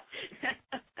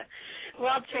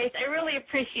 Well, Trace, I really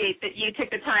appreciate that you took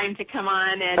the time to come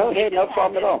on and. Oh, hey, no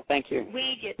problem at all. Thank you.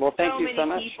 We get thank so you many so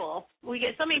much. people. We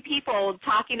get so many people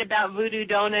talking about Voodoo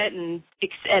Donut and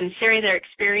sharing their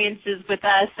experiences with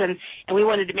us, and we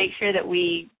wanted to make sure that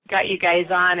we got you guys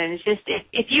on. And it's just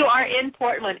if you are in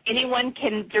Portland, anyone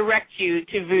can direct you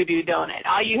to Voodoo Donut.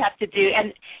 All you have to do,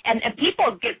 and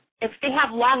people get. If they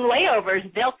have long layovers,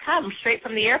 they'll come straight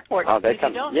from the airport. Oh, they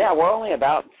come. Yeah, we're only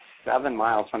about 7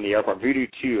 miles from the airport. Voodoo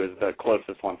 2 is the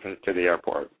closest one to the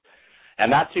airport.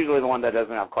 And that's usually the one that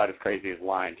doesn't have quite as crazy as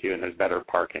line, too, and there's better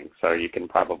parking. So you can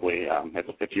probably,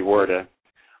 if you were to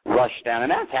rush down,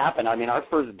 and that's happened. I mean, our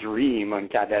first dream when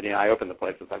Cat Daddy and I opened the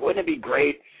place was like, wouldn't it be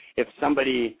great if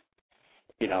somebody,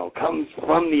 comes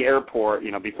from the airport,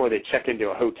 before they check into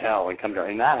a hotel and come to,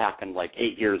 and that happened like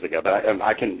 8 years ago. But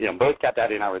I can, both Cat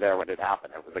Daddy and I were there when it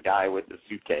happened. It was a guy with a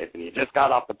suitcase, and he just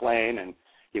got off the plane, and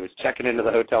he was checking into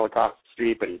the hotel across the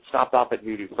street, but he'd stopped off at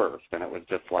Voodoo first, and it was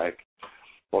just like,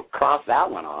 well, cross that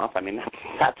one off. I mean,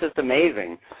 that's just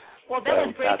amazing. Well, that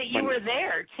was great that you were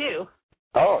there, too.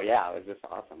 Oh, yeah, it was just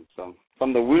awesome. So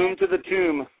from the womb to the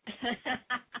tomb,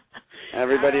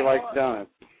 everybody likes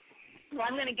donuts. Well,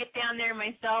 I'm going to get down there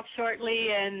myself shortly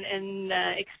and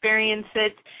experience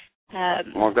it.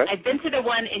 Okay. I've been to the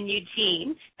one in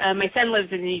Eugene. My son lives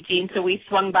in Eugene, so we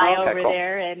swung by over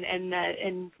there, and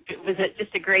it was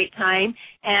just a great time.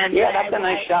 And yeah, that's a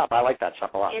nice shop. I like that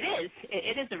shop a lot. It is.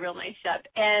 It is a real nice shop.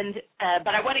 And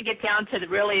but I want to get down to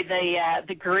the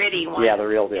gritty one. Yeah, the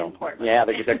real deal. In Portland. Yeah,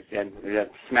 the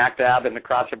smack dab in the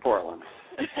crotch of Portland.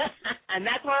 And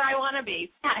that's where I want to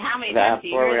be. How many times do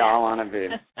you That's where we that? all want to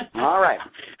be. All right.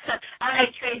 All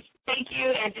right, Trace. Thank you,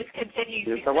 and just continue.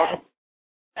 You're so welcome.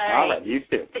 All right, you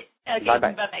too. Okay,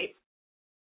 bye-bye. Bye-bye.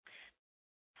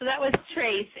 So that was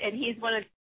Trace, and he's one of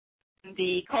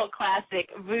the cult classic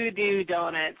Voodoo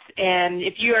Donuts. And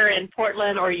if you are in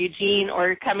Portland or Eugene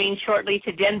or coming shortly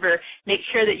to Denver, make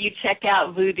sure that you check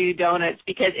out Voodoo Donuts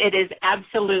because it is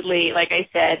absolutely, like I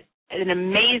said, an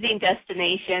amazing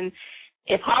destination.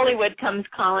 If Hollywood comes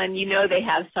calling, they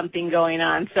have something going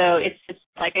on. So it's just,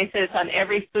 like I said, it's on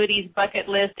every foodie's bucket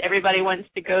list. Everybody wants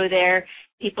to go there.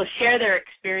 People share their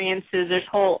experiences. There's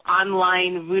whole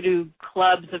online voodoo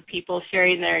clubs of people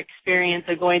sharing their experience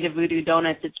of going to Voodoo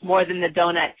Donuts. It's more than the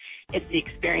donut. It's the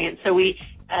experience. So we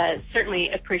certainly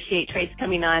appreciate Trace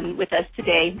coming on with us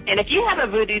today. And if you have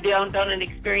a Voodoo Donut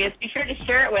experience, be sure to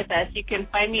share it with us. You can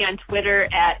find me on Twitter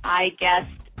at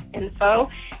iGuestInfo,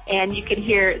 and you can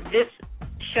hear this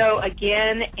show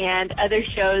again and other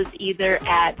shows either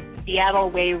at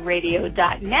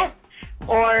seattlewaveradio.net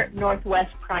or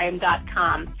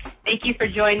northwestprime.com. Thank you for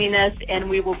joining us, and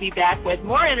we will be back with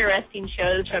more interesting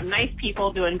shows from nice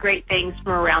people doing great things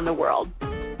from around the world.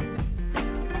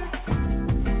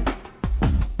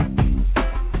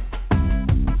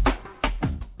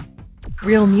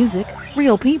 Real music,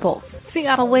 real people.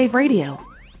 Seattle Wave Radio.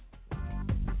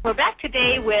 We're back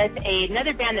today with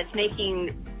another band that's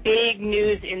making big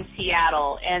news in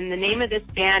Seattle, and the name of this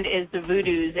band is the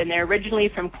Voodoos, and they're originally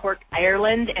from Cork,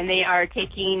 Ireland, and they are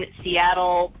taking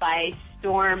Seattle by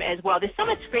storm as well. There's so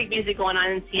much great music going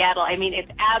on in Seattle. I mean,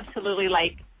 it's absolutely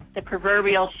like the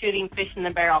proverbial shooting fish in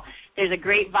the barrel. There's a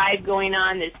great vibe going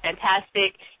on. There's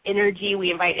fantastic energy.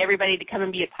 We invite everybody to come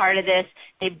and be a part of this.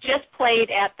 They've just played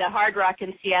at the Hard Rock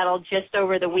in Seattle just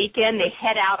over the weekend. They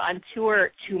head out on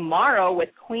tour tomorrow with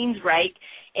Queensryche.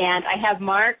 And I have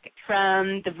Mark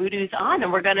from the Voodoos on,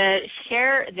 and we're going to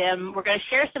share them. We're going to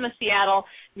share some of Seattle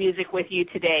music with you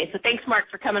today. So thanks, Mark,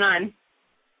 for coming on.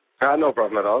 No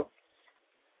problem at all.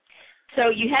 So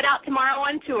you head out tomorrow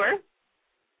on tour.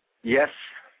 Yes.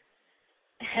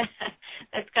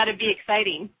 That's got to be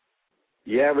exciting.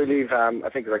 Yeah, we leave, I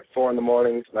think it's like 4 in the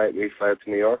morning tonight. We fly out to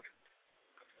New York.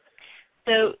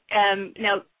 So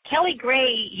now, Kelly Gray,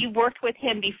 you worked with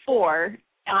him before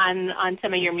on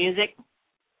some of your music.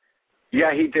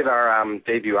 Yeah, he did our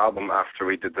debut album after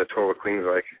we did the tour with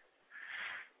Queensryche.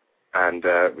 And,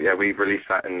 we released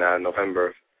that in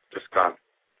November, just gone.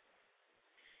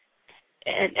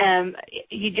 And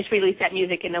you just released that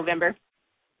music in November?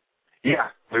 Yeah,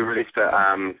 we released it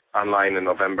online in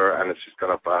November, and it's just got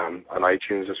up on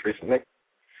iTunes just recently.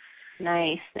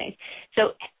 Nice.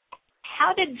 So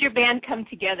how did your band come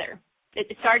together?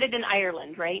 It started in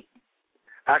Ireland, right?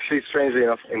 Actually, strangely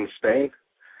enough, in Spain.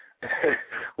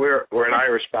 we're an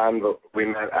Irish band, but we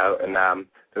met out in there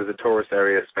was a tourist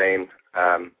area of Spain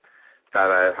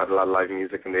that had a lot of live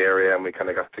music in the area, and we kind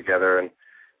of got together and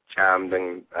jammed,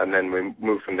 and then we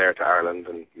moved from there to Ireland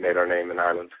and made our name in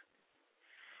Ireland.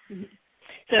 Mm-hmm.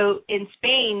 So in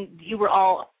Spain, you were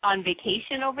all on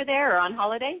vacation over there or on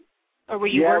holiday? Or were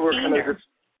you working?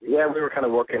 We were kind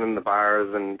of working in the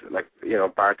bars and, like, you know,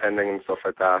 bartending and stuff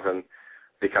like that, and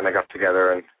we kind of got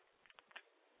together and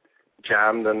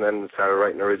jammed and then started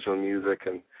writing original music.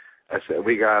 And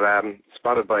we got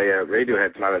spotted by a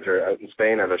Radiohead's manager out in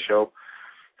Spain at a show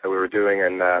that we were doing,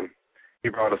 and he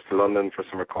brought us to London for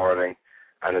some recording,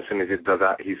 and as soon as he did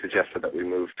that, he suggested that we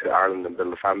move to Ireland and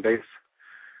build a fan base.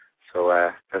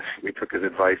 So we took his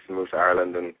advice and moved to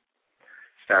Ireland and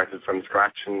started from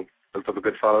scratch and built up a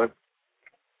good following.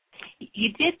 You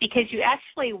did, because you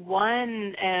actually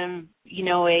won,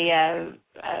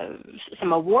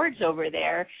 some awards over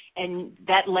there, and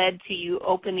that led to you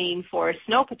opening for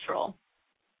Snow Patrol.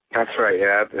 That's right,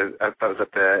 yeah. That was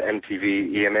at the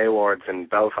MTV EMA Awards in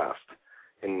Belfast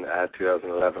in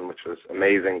 2011, which was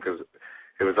amazing because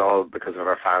it was all because of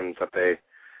our fans that they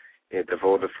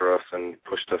voted for us and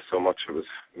pushed us so much. It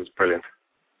was brilliant.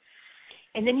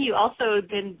 And then you also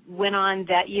then went on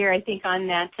that year, I think, on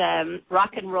that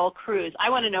rock and roll cruise. I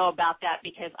want to know about that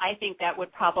because I think that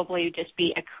would probably just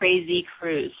be a crazy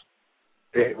cruise.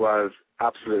 It was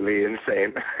absolutely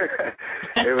insane.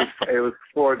 It was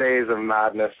 4 days of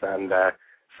madness and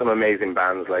some amazing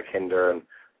bands like Hinder and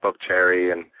Buck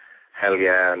Cherry and Hell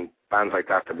Yeah and bands like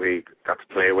that we got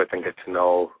to play with and get to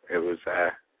know. It was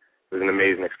an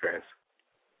amazing experience.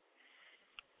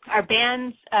 Are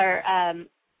bands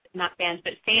not bands,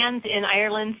 but fans in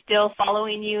Ireland still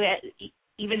following you,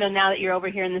 even though now that you're over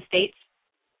here in the States?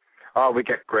 Oh, we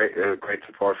get great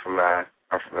support from our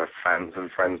fans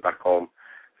and friends back home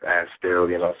still,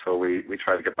 so we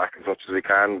try to get back as much as we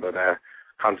can, but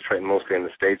concentrating mostly in the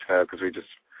States now because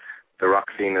the rock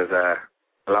scene is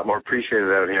a lot more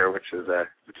appreciated out here, which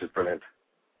is brilliant.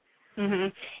 Mm-hmm.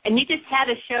 And you just had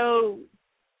a show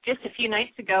just a few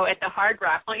nights ago at the Hard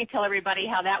Rock. Why don't you tell everybody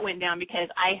how that went down, because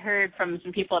I heard from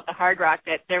some people at the Hard Rock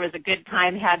that there was a good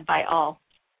time had by all.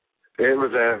 It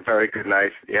was a very good night,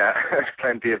 yeah.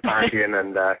 Plenty of partying,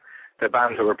 and the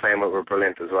bands that we're playing with were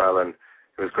brilliant as well, and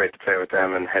it was great to play with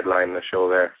them and headline the show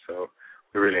there, so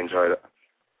we really enjoyed it.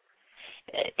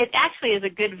 It actually is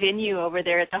a good venue over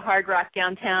there at the Hard Rock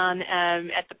downtown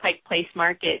at the Pike Place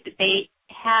Market. They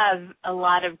have a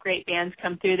lot of great bands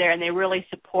come through there, and they really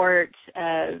support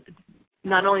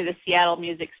not only the Seattle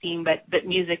music scene, but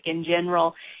music in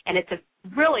general. And it's a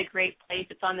really great place.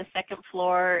 It's on the second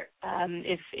floor.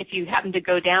 If you happen to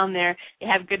go down there, they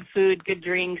have good food, good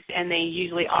drinks, and they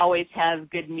usually always have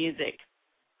good music.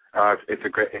 It's a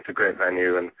great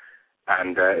venue, and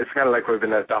it's kind of like we've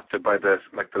been adopted by the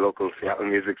local Seattle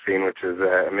music scene, which is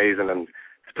amazing. And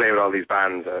to play with all these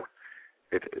bands,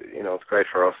 it's great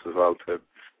for us as well to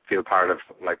feel part of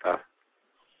something like that.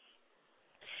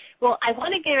 Well, I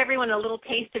want to give everyone a little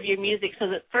taste of your music. So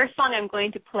the first song I'm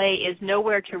going to play is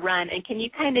Nowhere to Run. And can you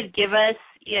kind of give us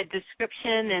a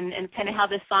description and kind of how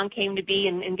this song came to be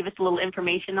and give us a little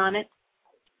information on it?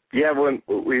 Yeah, well,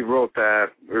 we wrote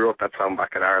that song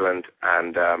back in Ireland,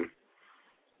 and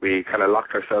we kind of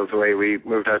locked ourselves away. We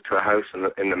moved out to a house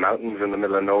in the mountains in the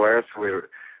middle of nowhere, so there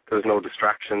was no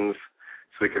distractions,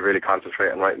 so we could really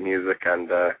concentrate on writing music, and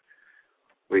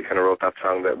we kind of wrote that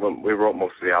song. We wrote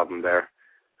most of the album there,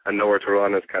 and Nowhere to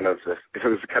Run is kind of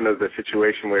the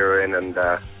situation we were in, and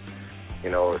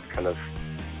it's kind of,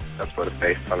 that's what it's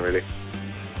based on, really.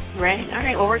 Right. All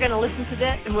right. Well, we're going to listen to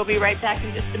that, and we'll be right back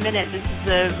in just a minute. This is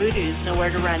the Voodoo's Nowhere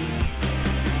to Run.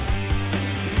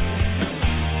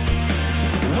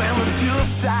 When the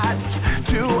suicides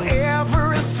to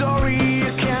every story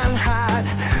you can hide,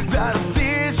 the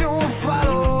decision will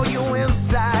follow you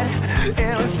inside,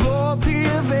 and it's more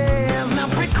and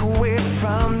now break away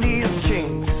from these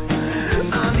chains.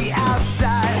 On the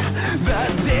outside,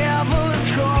 the devil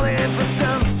is calling for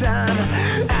some time.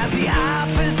 At the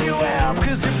office you help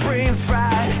cause your brain's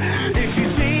fried. If you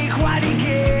take what he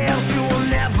gives, you will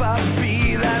never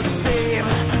be the same.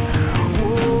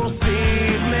 Oh,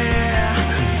 save me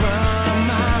from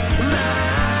my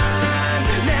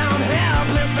mind. Now I'm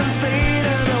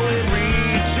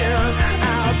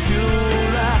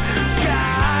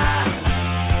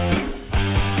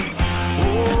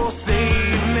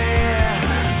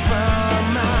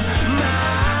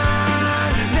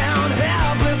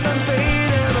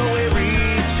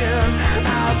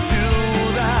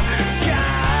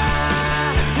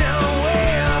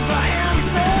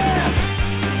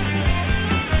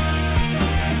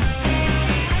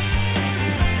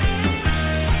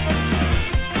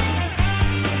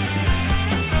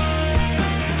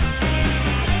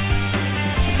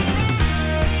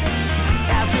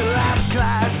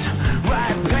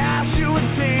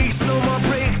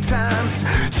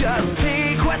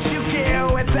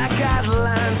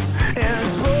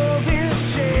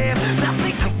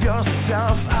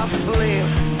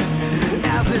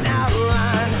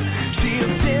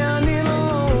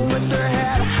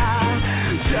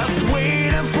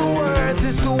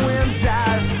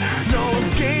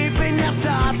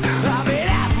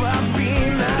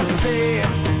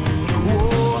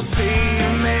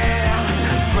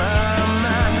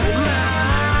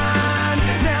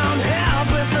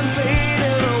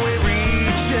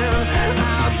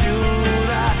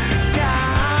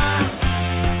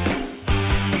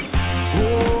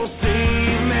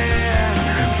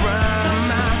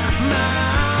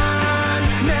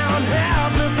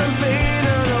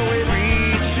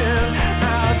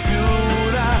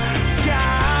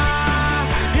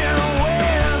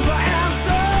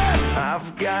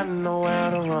got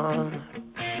nowhere to run.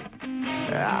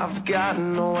 I've got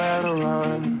nowhere to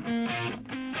run.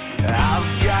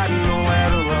 I've got nowhere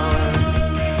to run.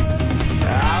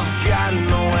 I've got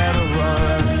nowhere to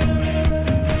run.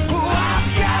 Oh,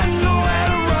 I've got nowhere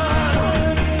to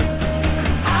run.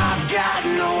 I've got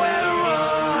nowhere to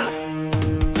run.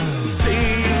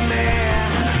 Save me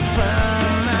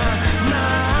from my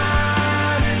mind.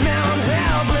 Now I'm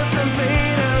helpless and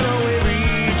fading away,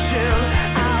 reaching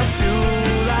out to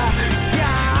the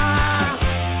sky.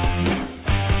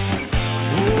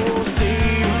 Oh,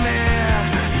 save me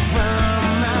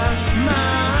from my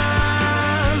mind.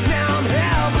 Now I'm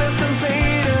helpless and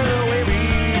fading away,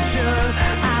 reaching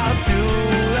out to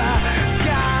the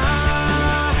sky.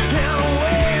 And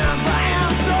waiting for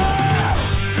answers.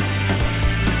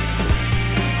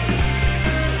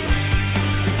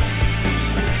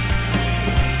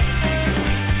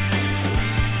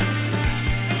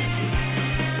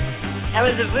 That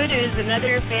was the Voodoos,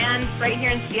 another band right here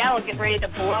in Seattle getting ready to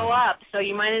blow up. So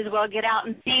you might as well get out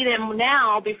and see them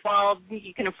now before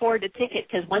you can afford a ticket,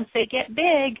 because once they get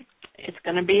big, it's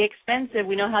going to be expensive.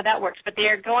 We know how that works. But they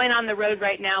are going on the road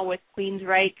right now with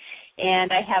Queensryche,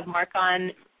 and I have Mark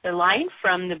on the line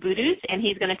from the Voodoos, and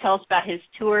he's going to tell us about his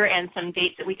tour and some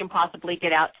dates that we can possibly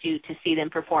get out to see them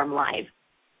perform live.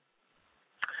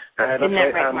 That's Isn't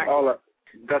that right, Mark?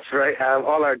 That's right.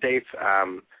 All our dates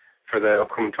for the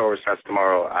upcoming tour starts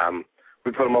tomorrow.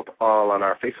 We put them up all on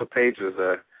our Facebook page.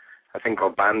 There's a thing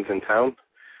called Bands in Town,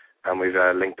 and we've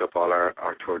linked up all our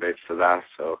tour dates to that.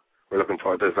 So we're looking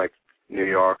forward. There's like New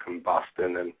York and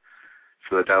Boston and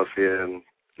Philadelphia and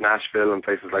Nashville and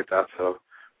places like that. So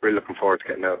we're looking forward to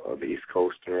getting out on the East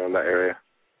Coast and around that area.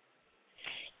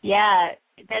 Yeah,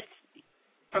 that's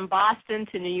from Boston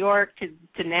to New York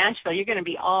to Nashville. You're going to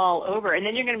be all over. And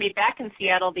then you're going to be back in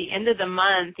Seattle the end of the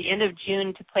month, the end of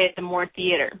June, to play at the Moore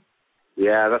Theater.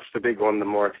 Yeah, that's the big one, the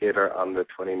Moore Theater on the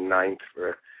 29th.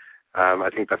 Where I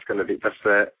think that's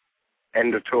the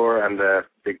end of tour and the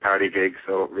big party gig.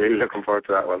 So really looking forward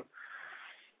to that one.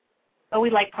 Oh, we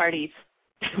like parties.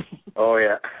 Oh,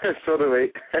 yeah. So do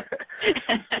we.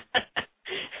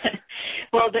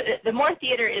 Well, the Moore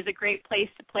Theater is a great place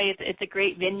to play. It's a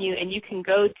great venue, and you can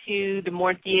go to the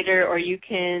Moore Theater, or you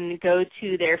can go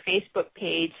to their Facebook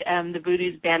page, the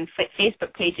Voodoo's Band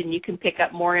Facebook page, and you can pick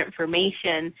up more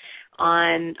information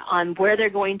on where they're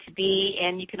going to be,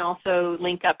 and you can also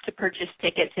link up to purchase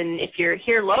tickets. And if you're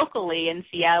here locally in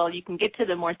Seattle, you can get to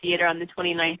the Moore Theater on the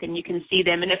 29th, and you can see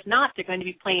them. And if not, they're going to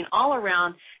be playing all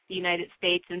around the United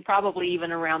States and probably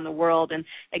even around the world. And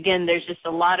again, there's just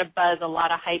a lot of buzz, a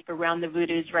lot of hype around the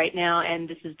Voodoos right now, and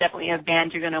this is definitely a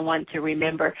band you're going to want to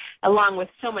remember, along with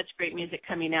so much great music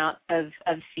coming out of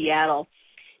Seattle.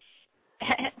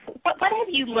 What have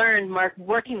you learned, Mark,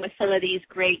 working with some of these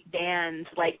great bands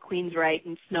like Queensryche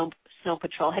and Snow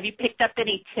Patrol? Have you picked up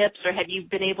any tips, or have you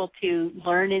been able to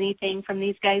learn anything from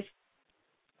these guys?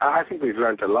 I think we've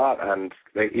learned a lot, and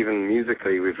even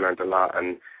musically we've learned a lot,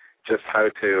 and just how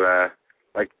to,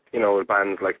 with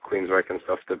bands like Queensryche and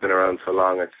stuff, they've been around so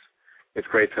long. It's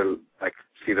great to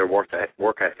see their work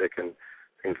ethic and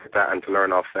things like that, and to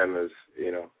learn off them is,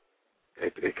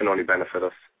 it can only benefit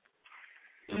us.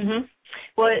 Mhm.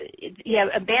 Well,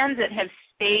 bands that have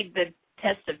stayed the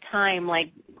test of time,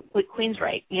 like with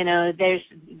Queensryche,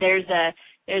 there's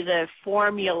a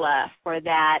formula for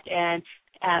that, and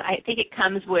I think it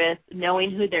comes with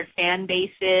knowing who their fan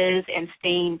base is and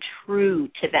staying true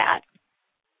to that.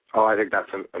 Oh, I think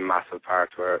that's a massive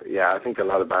part where, I think a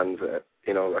lot of bands, that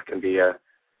can be a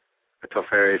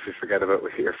tough area if you forget about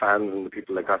your fans and the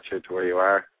people that got you to where you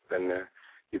are, then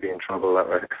you'd be in trouble that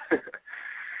way.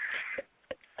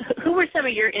 Who were some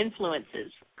of your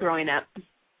influences growing up?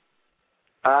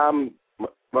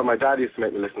 Well, my dad used to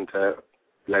make me listen to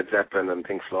Led Zeppelin and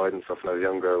Pink Floyd and stuff when I was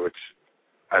younger, which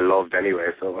I loved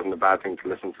anyway, so it wasn't a bad thing to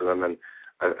listen to them. And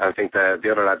I think the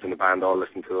other lads in the band all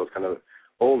listened to those kind of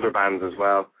older bands as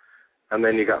well. And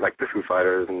then you got like the Foo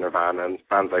Fighters and Nirvana and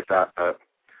bands like that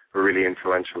were really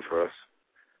influential for us.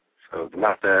 So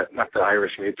not the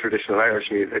Irish music, traditional Irish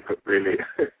music, but really.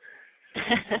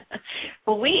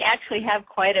 Well, we actually have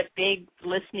quite a big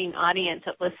listening audience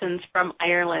that listens from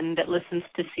Ireland, that listens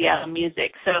to Seattle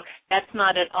music. So that's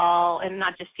not at all, and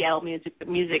not just Seattle music, but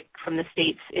music from the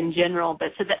States in general. But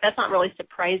so that's not really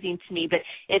surprising to me. But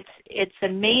it's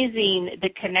amazing, the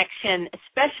connection,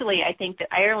 especially I think that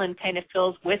Ireland kind of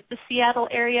feels with the Seattle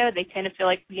area. They kind of feel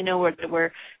like,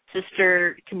 we're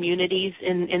sister communities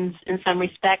in some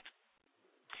respect.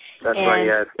 That's right,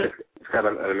 yeah. It's got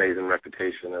an amazing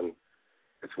reputation, and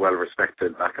it's well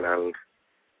respected back in Ireland.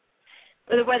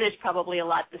 But the weather's probably a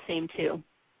lot the same too.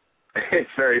 It's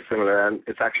very similar, and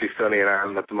it's actually sunny in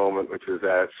Ireland at the moment, which is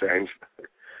strange.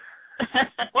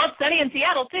 Well, it's sunny in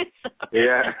Seattle too. So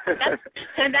Yeah,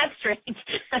 that's strange.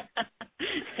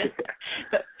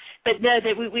 But no,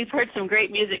 we've heard some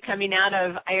great music coming out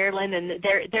of Ireland, and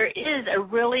there is a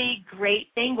really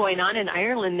great thing going on in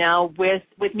Ireland now with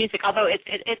music. Although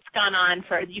it's gone on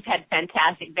for, you've had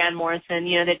fantastic Van Morrison,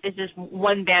 that there's just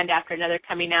one band after another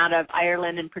coming out of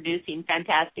Ireland and producing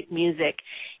fantastic music,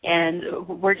 and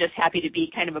we're just happy to be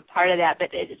kind of a part of that. But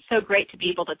it's so great to be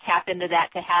able to tap into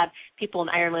that, to have people in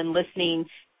Ireland listening,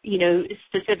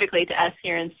 specifically to us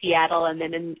here in Seattle, and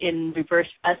then in reverse,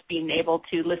 us being able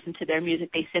to listen to their music.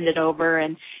 They send it over,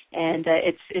 and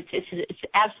it's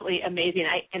absolutely amazing.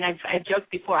 I've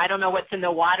joked before, I don't know what's in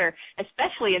the water,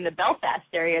 especially in the Belfast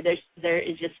area. There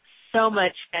is just so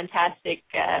much fantastic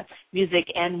music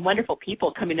and wonderful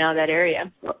people coming out of that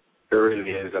area. There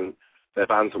really is, and the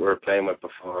bands that we were playing with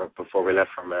before we left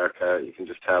for America, you can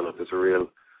just tell that there's a really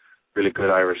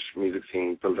good Irish music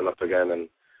scene building up again, and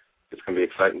it's going to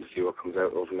be exciting to see what comes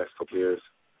out over the next couple of years.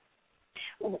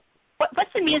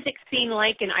 What's the music scene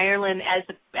like in Ireland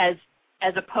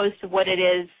as opposed to what it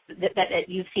is that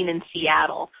you've seen in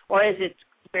Seattle, or is it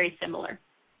very similar?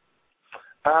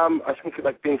 I think,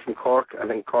 like, being from Cork, I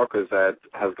think Cork has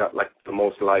got like the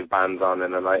most live bands on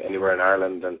in a night anywhere in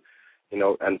Ireland, and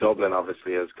and Dublin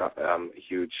obviously has got a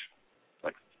huge,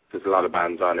 like, there's a lot of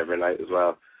bands on every night as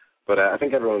well. But I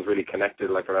think everyone's really connected,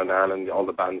 like, around Ireland. All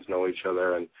the bands know each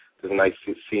other, and there's a nice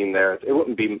scene there. It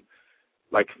wouldn't be,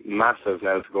 like, massive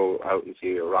now to go out and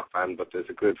see a rock band, but there's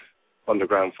a good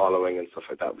underground following and stuff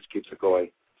like that, which keeps it going,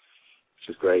 which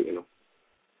is great,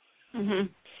 Mhm.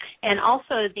 And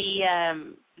also the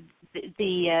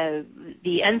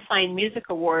Unsigned Music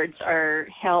Awards are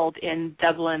held in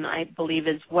Dublin, I believe,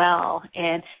 as well,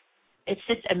 and it's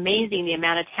just amazing the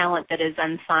amount of talent that is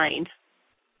unsigned.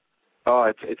 Oh,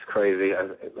 it's crazy.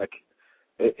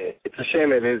 It's a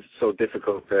shame it is so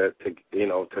difficult to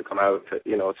come out.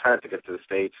 It's hard to get to the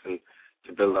States and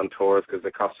to build on tours because they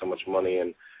cost so much money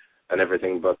and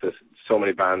everything. But there's so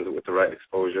many bands with the right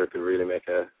exposure could really make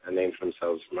a name for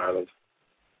themselves from Ireland.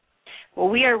 Well,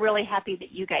 we are really happy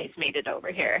that you guys made it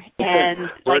over here, and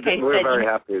we're very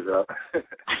happy as well.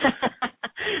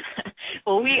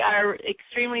 Well, we are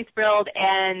extremely thrilled,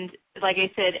 and like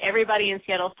I said, everybody in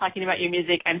Seattle is talking about your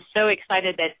music. I'm so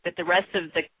excited that the rest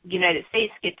of the United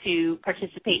States get to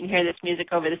participate and hear this music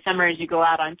over the summer as you go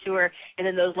out on tour, and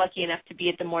then those lucky enough to be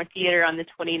at the Moore Theater on the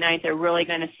 29th are really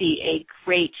going to see a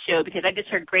great show, because I just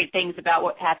heard great things about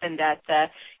what happened at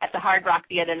the Hard Rock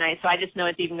the other night, so I just know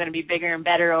it's even going to be bigger and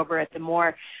better over at the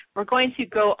Moore. We're going to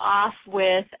go off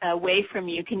with Away From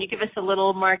You. Can you give us a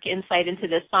little, Mark, insight into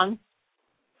this song?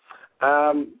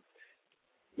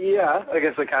 Yeah, I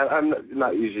guess I can. I'm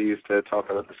not usually used to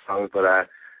talking about the songs, but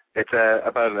it's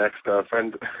about an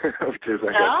ex-girlfriend, which is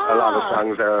like a lot of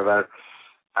songs are about,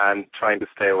 and trying to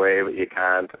stay away, but you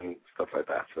can't, and stuff like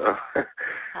that. So.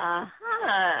 All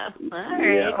right.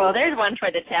 Yeah. Well, there's one for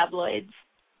the tabloids.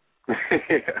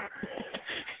 Yeah.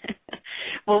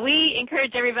 Well, we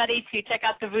encourage everybody to check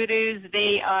out the Voodoos.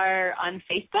 They are on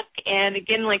Facebook, and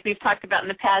again, like we've talked about in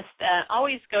the past,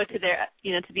 always go to their,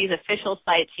 to these official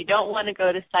sites. You don't want to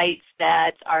go to sites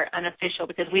that are unofficial,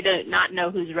 because we do not know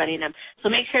who's running them. So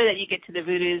make sure that you get to the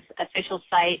Voodoos official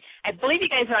site. I believe you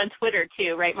guys are on Twitter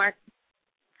too, right, Mark?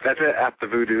 That's it, at the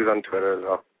Voodoos on Twitter as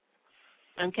well.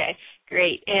 Okay,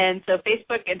 great. And so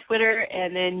Facebook and Twitter,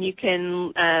 and then you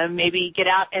can maybe get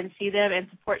out and see them and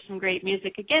support some great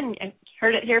music. Again, I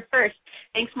heard it here first.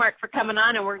 Thanks, Mark, for coming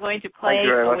on, and we're going to play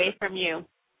Away From You.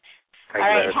 All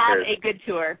right, have a good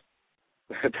tour.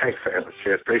 Thanks very much.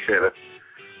 Cheers. Appreciate it.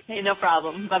 Hey, no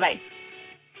problem. Bye-bye.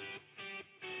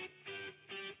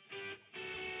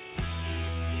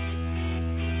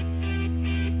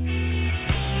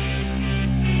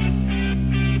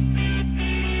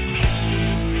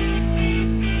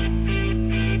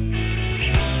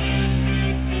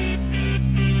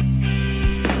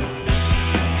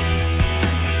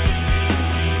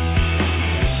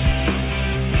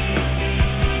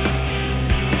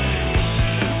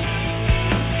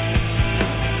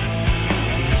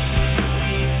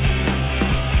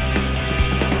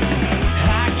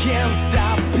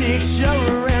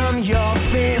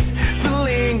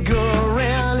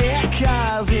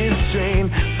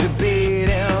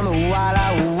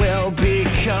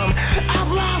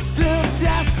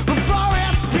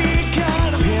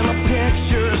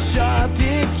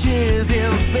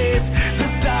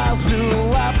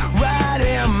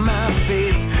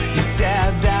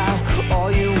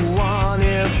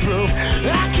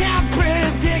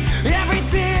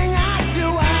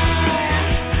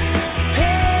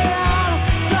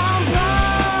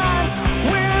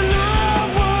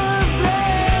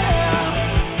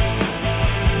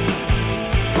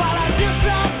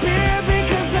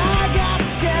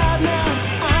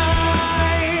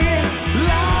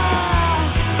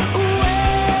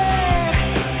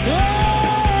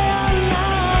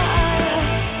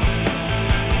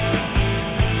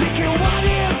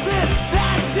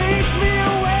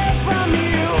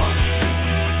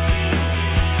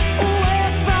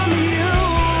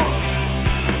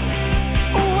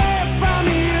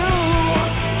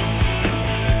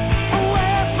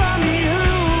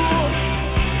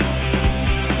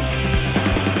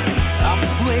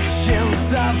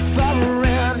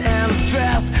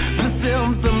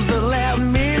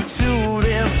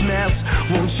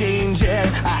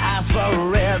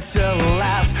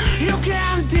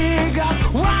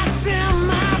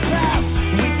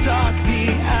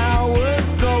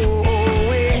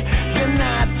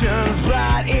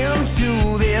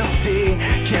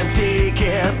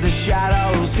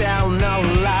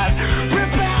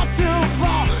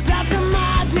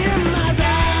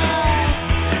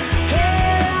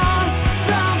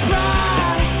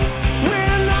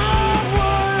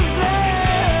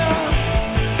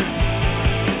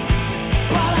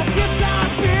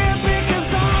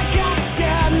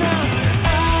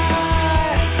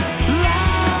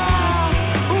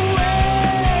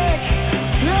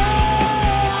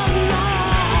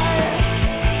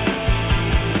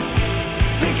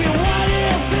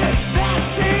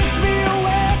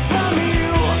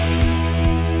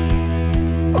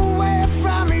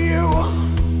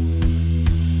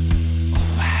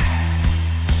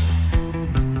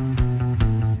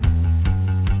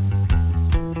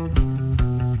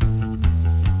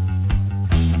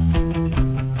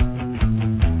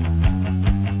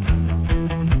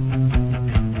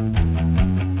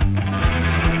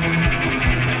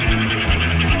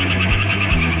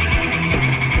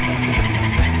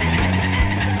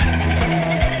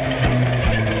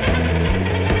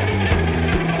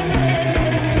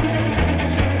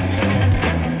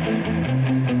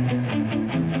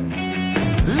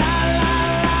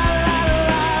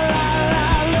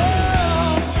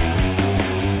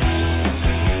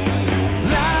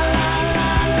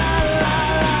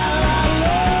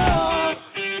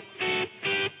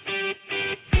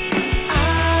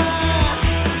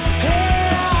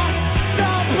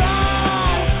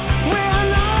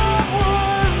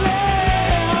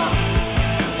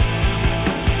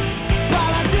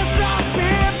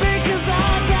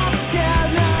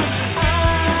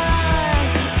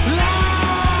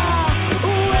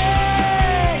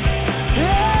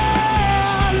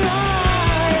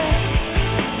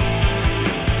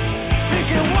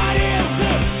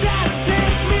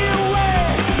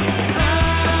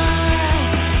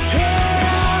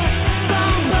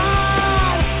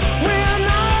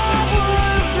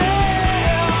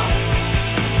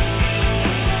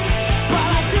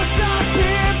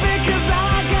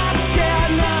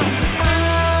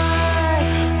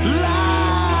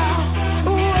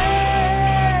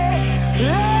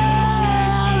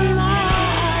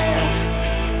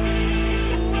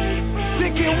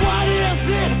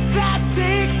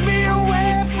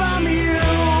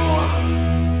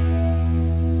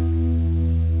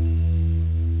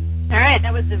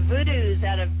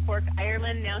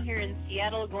 one now here in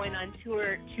Seattle, going on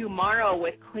tour tomorrow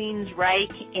with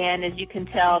Queensryche, and as you can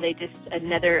tell, they just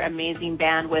another amazing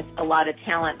band with a lot of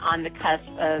talent on the cusp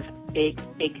of big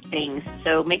things.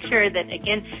 So make sure that,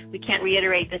 again, we can't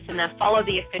reiterate this enough, follow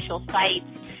the official sites.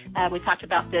 We talked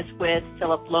about this with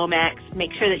Philip Lomax.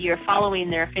 Make sure that you're following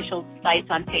their official sites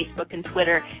on Facebook and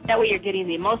Twitter. That way you're getting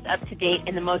the most up-to-date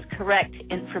and the most correct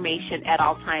information at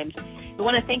all times. We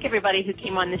want to thank everybody who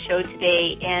came on the show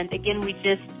today. And, again, we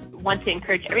just want to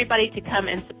encourage everybody to come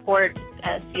and support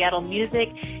Seattle music.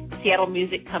 Seattle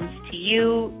music comes to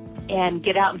you. And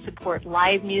get out and support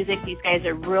live music. These guys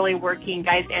are really working,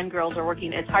 guys and girls are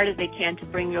working as hard as they can to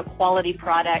bring you a quality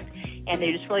product, and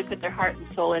they just really put their heart and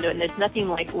soul into it. And there's nothing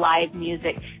like live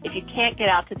music. If you can't get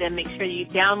out to them, make sure you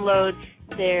download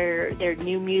their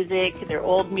new music, their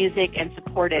old music, and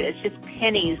support it. It's just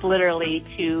pennies, literally,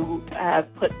 to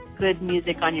put good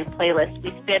music on your playlist.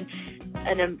 We spend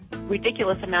a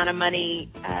ridiculous amount of money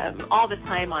all the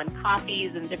time on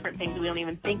copies and different things we don't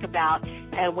even think about.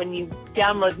 When you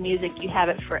download music, you have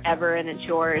it forever and it's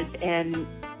yours, and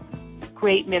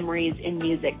great memories in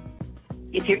music.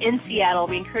 If you're in Seattle,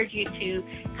 we encourage you to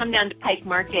come down to Pike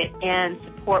Market and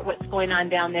support what's going on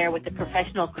down there with the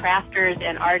professional crafters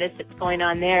and artists that's going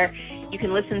on there. You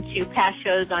can listen to past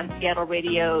shows on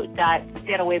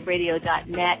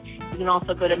seattlewaveradio.net. You can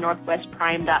also go to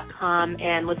northwestprime.com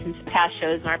and listen to past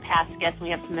shows and our past guests. And we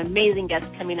have some amazing guests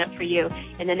coming up for you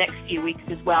in the next few weeks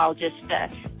as well. Just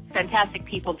fantastic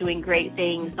people doing great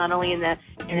things, not only in the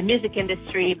music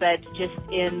industry, but just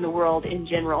in the world in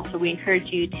general. So we encourage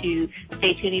you to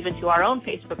stay tuned even to our own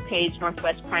Facebook page,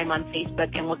 Northwest Prime on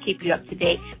Facebook, and we'll keep you up to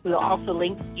date. We will also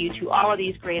link you to all of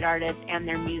these great artists and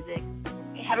their music.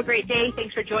 Have a great day.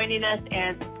 Thanks for joining us,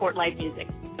 and support live music.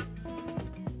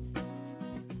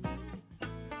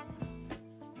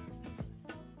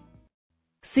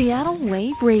 Seattle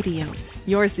Wave Radio.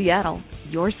 Your Seattle,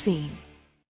 your scene.